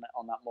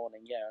on that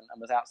morning, and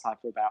was outside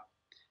for about,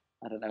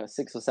 I don't know,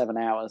 6 or 7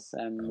 hours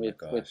Oh my with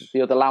gosh.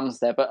 the other lambs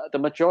there. But the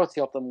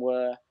majority of them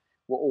were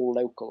all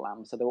local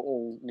lambs, so they were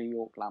all New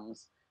York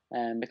lambs.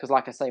 Because,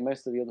 like I say,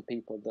 most of the other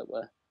people that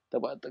were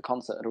at the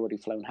concert had already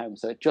flown home.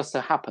 So it just so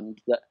happened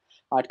that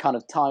I'd kind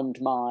of timed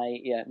my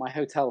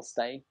hotel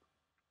stay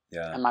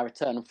Yeah. and my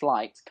return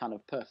flight kind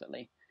of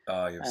perfectly.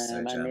 Oh, you're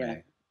so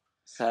jammy.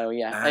 So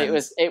yeah,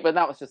 And but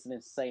that was just an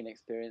insane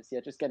experience. Yeah,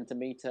 just getting to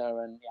meet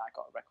her, and I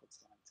got a record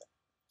sign. So.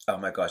 oh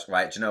my gosh,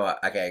 right. Do you know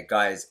what? Okay,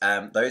 guys,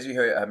 those of you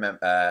who are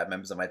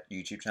members of my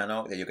YouTube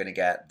channel, that you're going to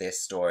get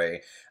this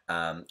story.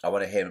 I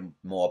want to hear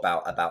more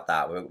about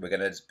that. We're going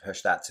to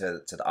push that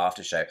to the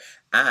after show.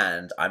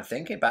 And I'm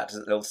thinking back to a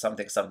little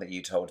something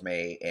you told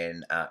me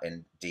in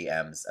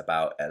DMs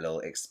about a little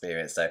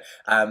experience. So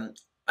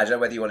I don't know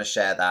whether you want to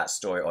share that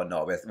story or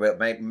not. We'll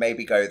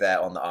maybe go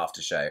there on the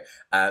after show.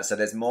 So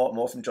there's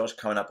more from Josh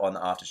coming up on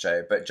the after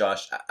show. But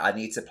Josh, I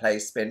need to play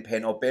Spin,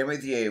 Pin, or Bin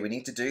with you. We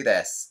need to do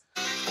this.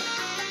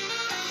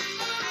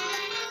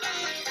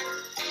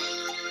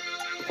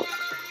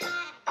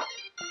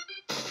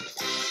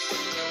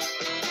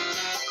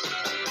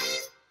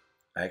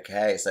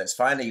 Okay, so it's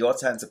finally your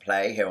turn to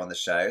play here on the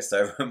show.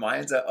 So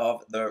reminder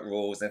of the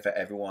rules and for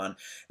everyone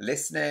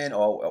listening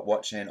or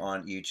watching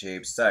on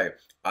YouTube. So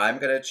I'm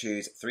going to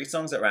choose 3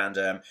 songs at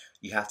random.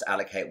 You have to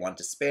allocate 1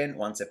 to spin,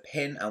 1 to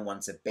pin, and 1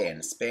 to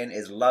bin. Spin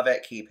is love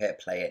it, keep it,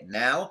 play it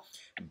now.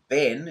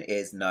 Bin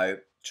is no,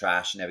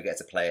 trash, never get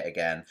to play it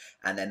again.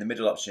 And then the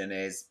middle option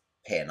is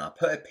pin. I'll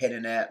put a pin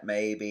in it,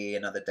 maybe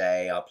another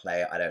day I'll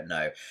play it, I don't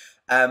know.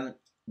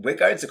 We're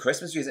going to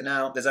Christmas music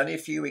now. There's only a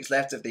few weeks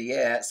left of the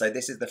year, so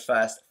this is the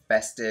first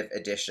festive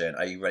edition.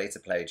 Are you ready to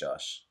play,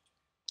 Josh?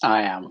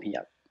 I am,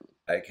 yep.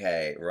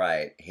 Okay,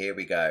 right, here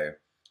we go.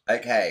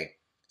 Okay,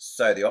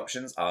 so the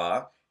options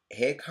are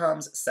Here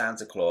Comes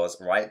Santa Claus,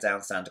 Right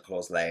Down Santa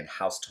Claus Lane,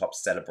 Housetop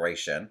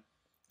Celebration.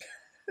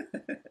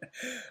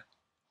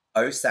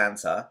 Oh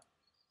Santa,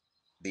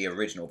 the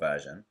original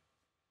version.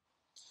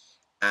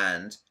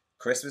 And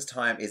Christmas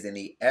Time Is in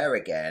the Air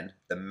Again,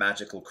 the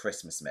Magical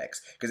Christmas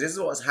Mix. Because this is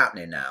what's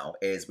happening now,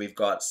 is we've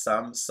got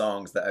some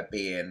songs that are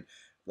being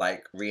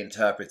like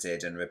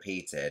reinterpreted and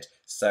repeated.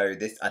 So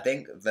this, I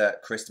think the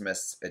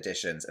Christmas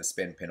editions of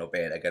Spin, Pin, or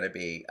Bin are going to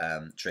be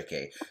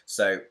tricky.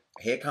 So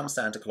Here Comes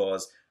Santa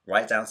Claus,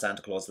 Right Down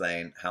Santa Claus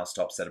Lane,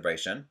 Housetop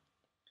Celebration.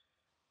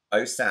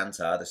 Oh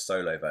Santa, the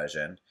solo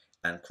version.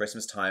 And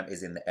Christmas Time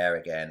Is in the Air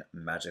Again,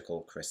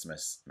 Magical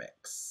Christmas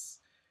Mix.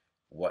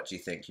 What do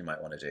you think you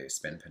might want to do?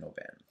 Spin, Pin, or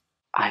Bin?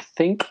 I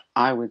think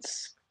I would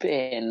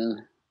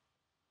spin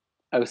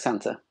Oh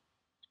Santa.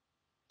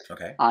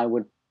 Okay. I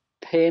would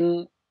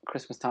pin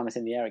Christmas Time Is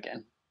in the Air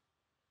Again.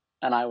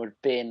 And I would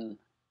bin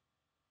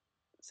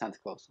Santa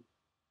Claus.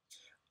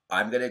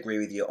 I'm going to agree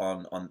with you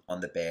on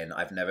the bin.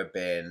 I've never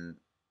been,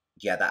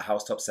 that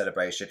Housetop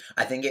Celebration.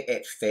 I think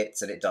it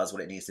fits and it does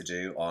what it needs to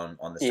do on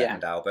the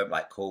second album.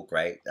 Like, cool,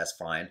 great, that's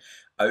fine.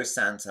 Oh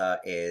Santa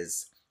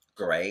is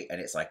great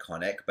and it's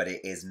iconic, but it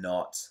is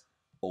not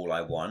all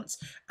I want.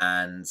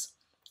 And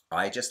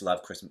I just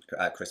love Christmas.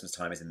 Christmas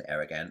time is in the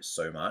air again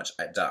so much.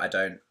 I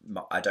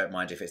don't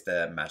mind if it's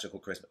the magical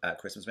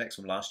Christmas mix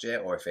from last year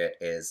or if it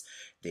is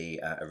the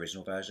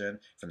original version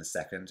from the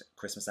second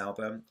Christmas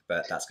album.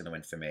 But that's going to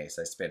win for me.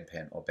 So spin,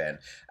 pin, or bin.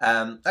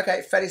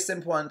 Okay, fairly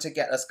simple one to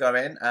get us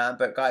going.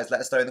 But guys,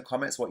 let us know in the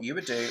comments what you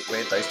would do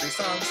with those 3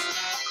 songs.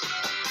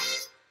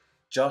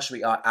 Josh,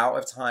 we are out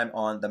of time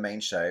on the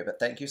main show, but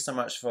thank you so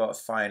much for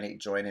finally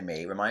joining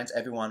me. Remind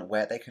everyone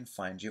where they can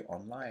find you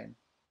online.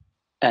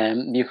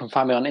 You can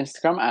find me on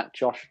Instagram at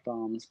Josh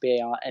Barnes,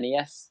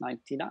 BARNES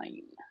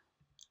 99.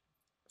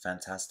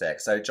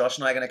 Fantastic. So Josh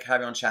and I are going to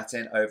carry on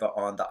chatting over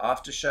on the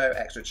after show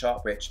Extra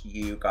Chop, which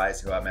you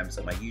guys who are members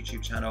of my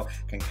YouTube channel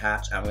can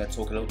catch, and we're going to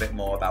talk a little bit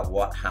more about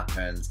what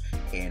happened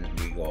in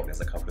New York.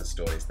 There's a couple of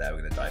stories there we're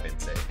going to dive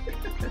into.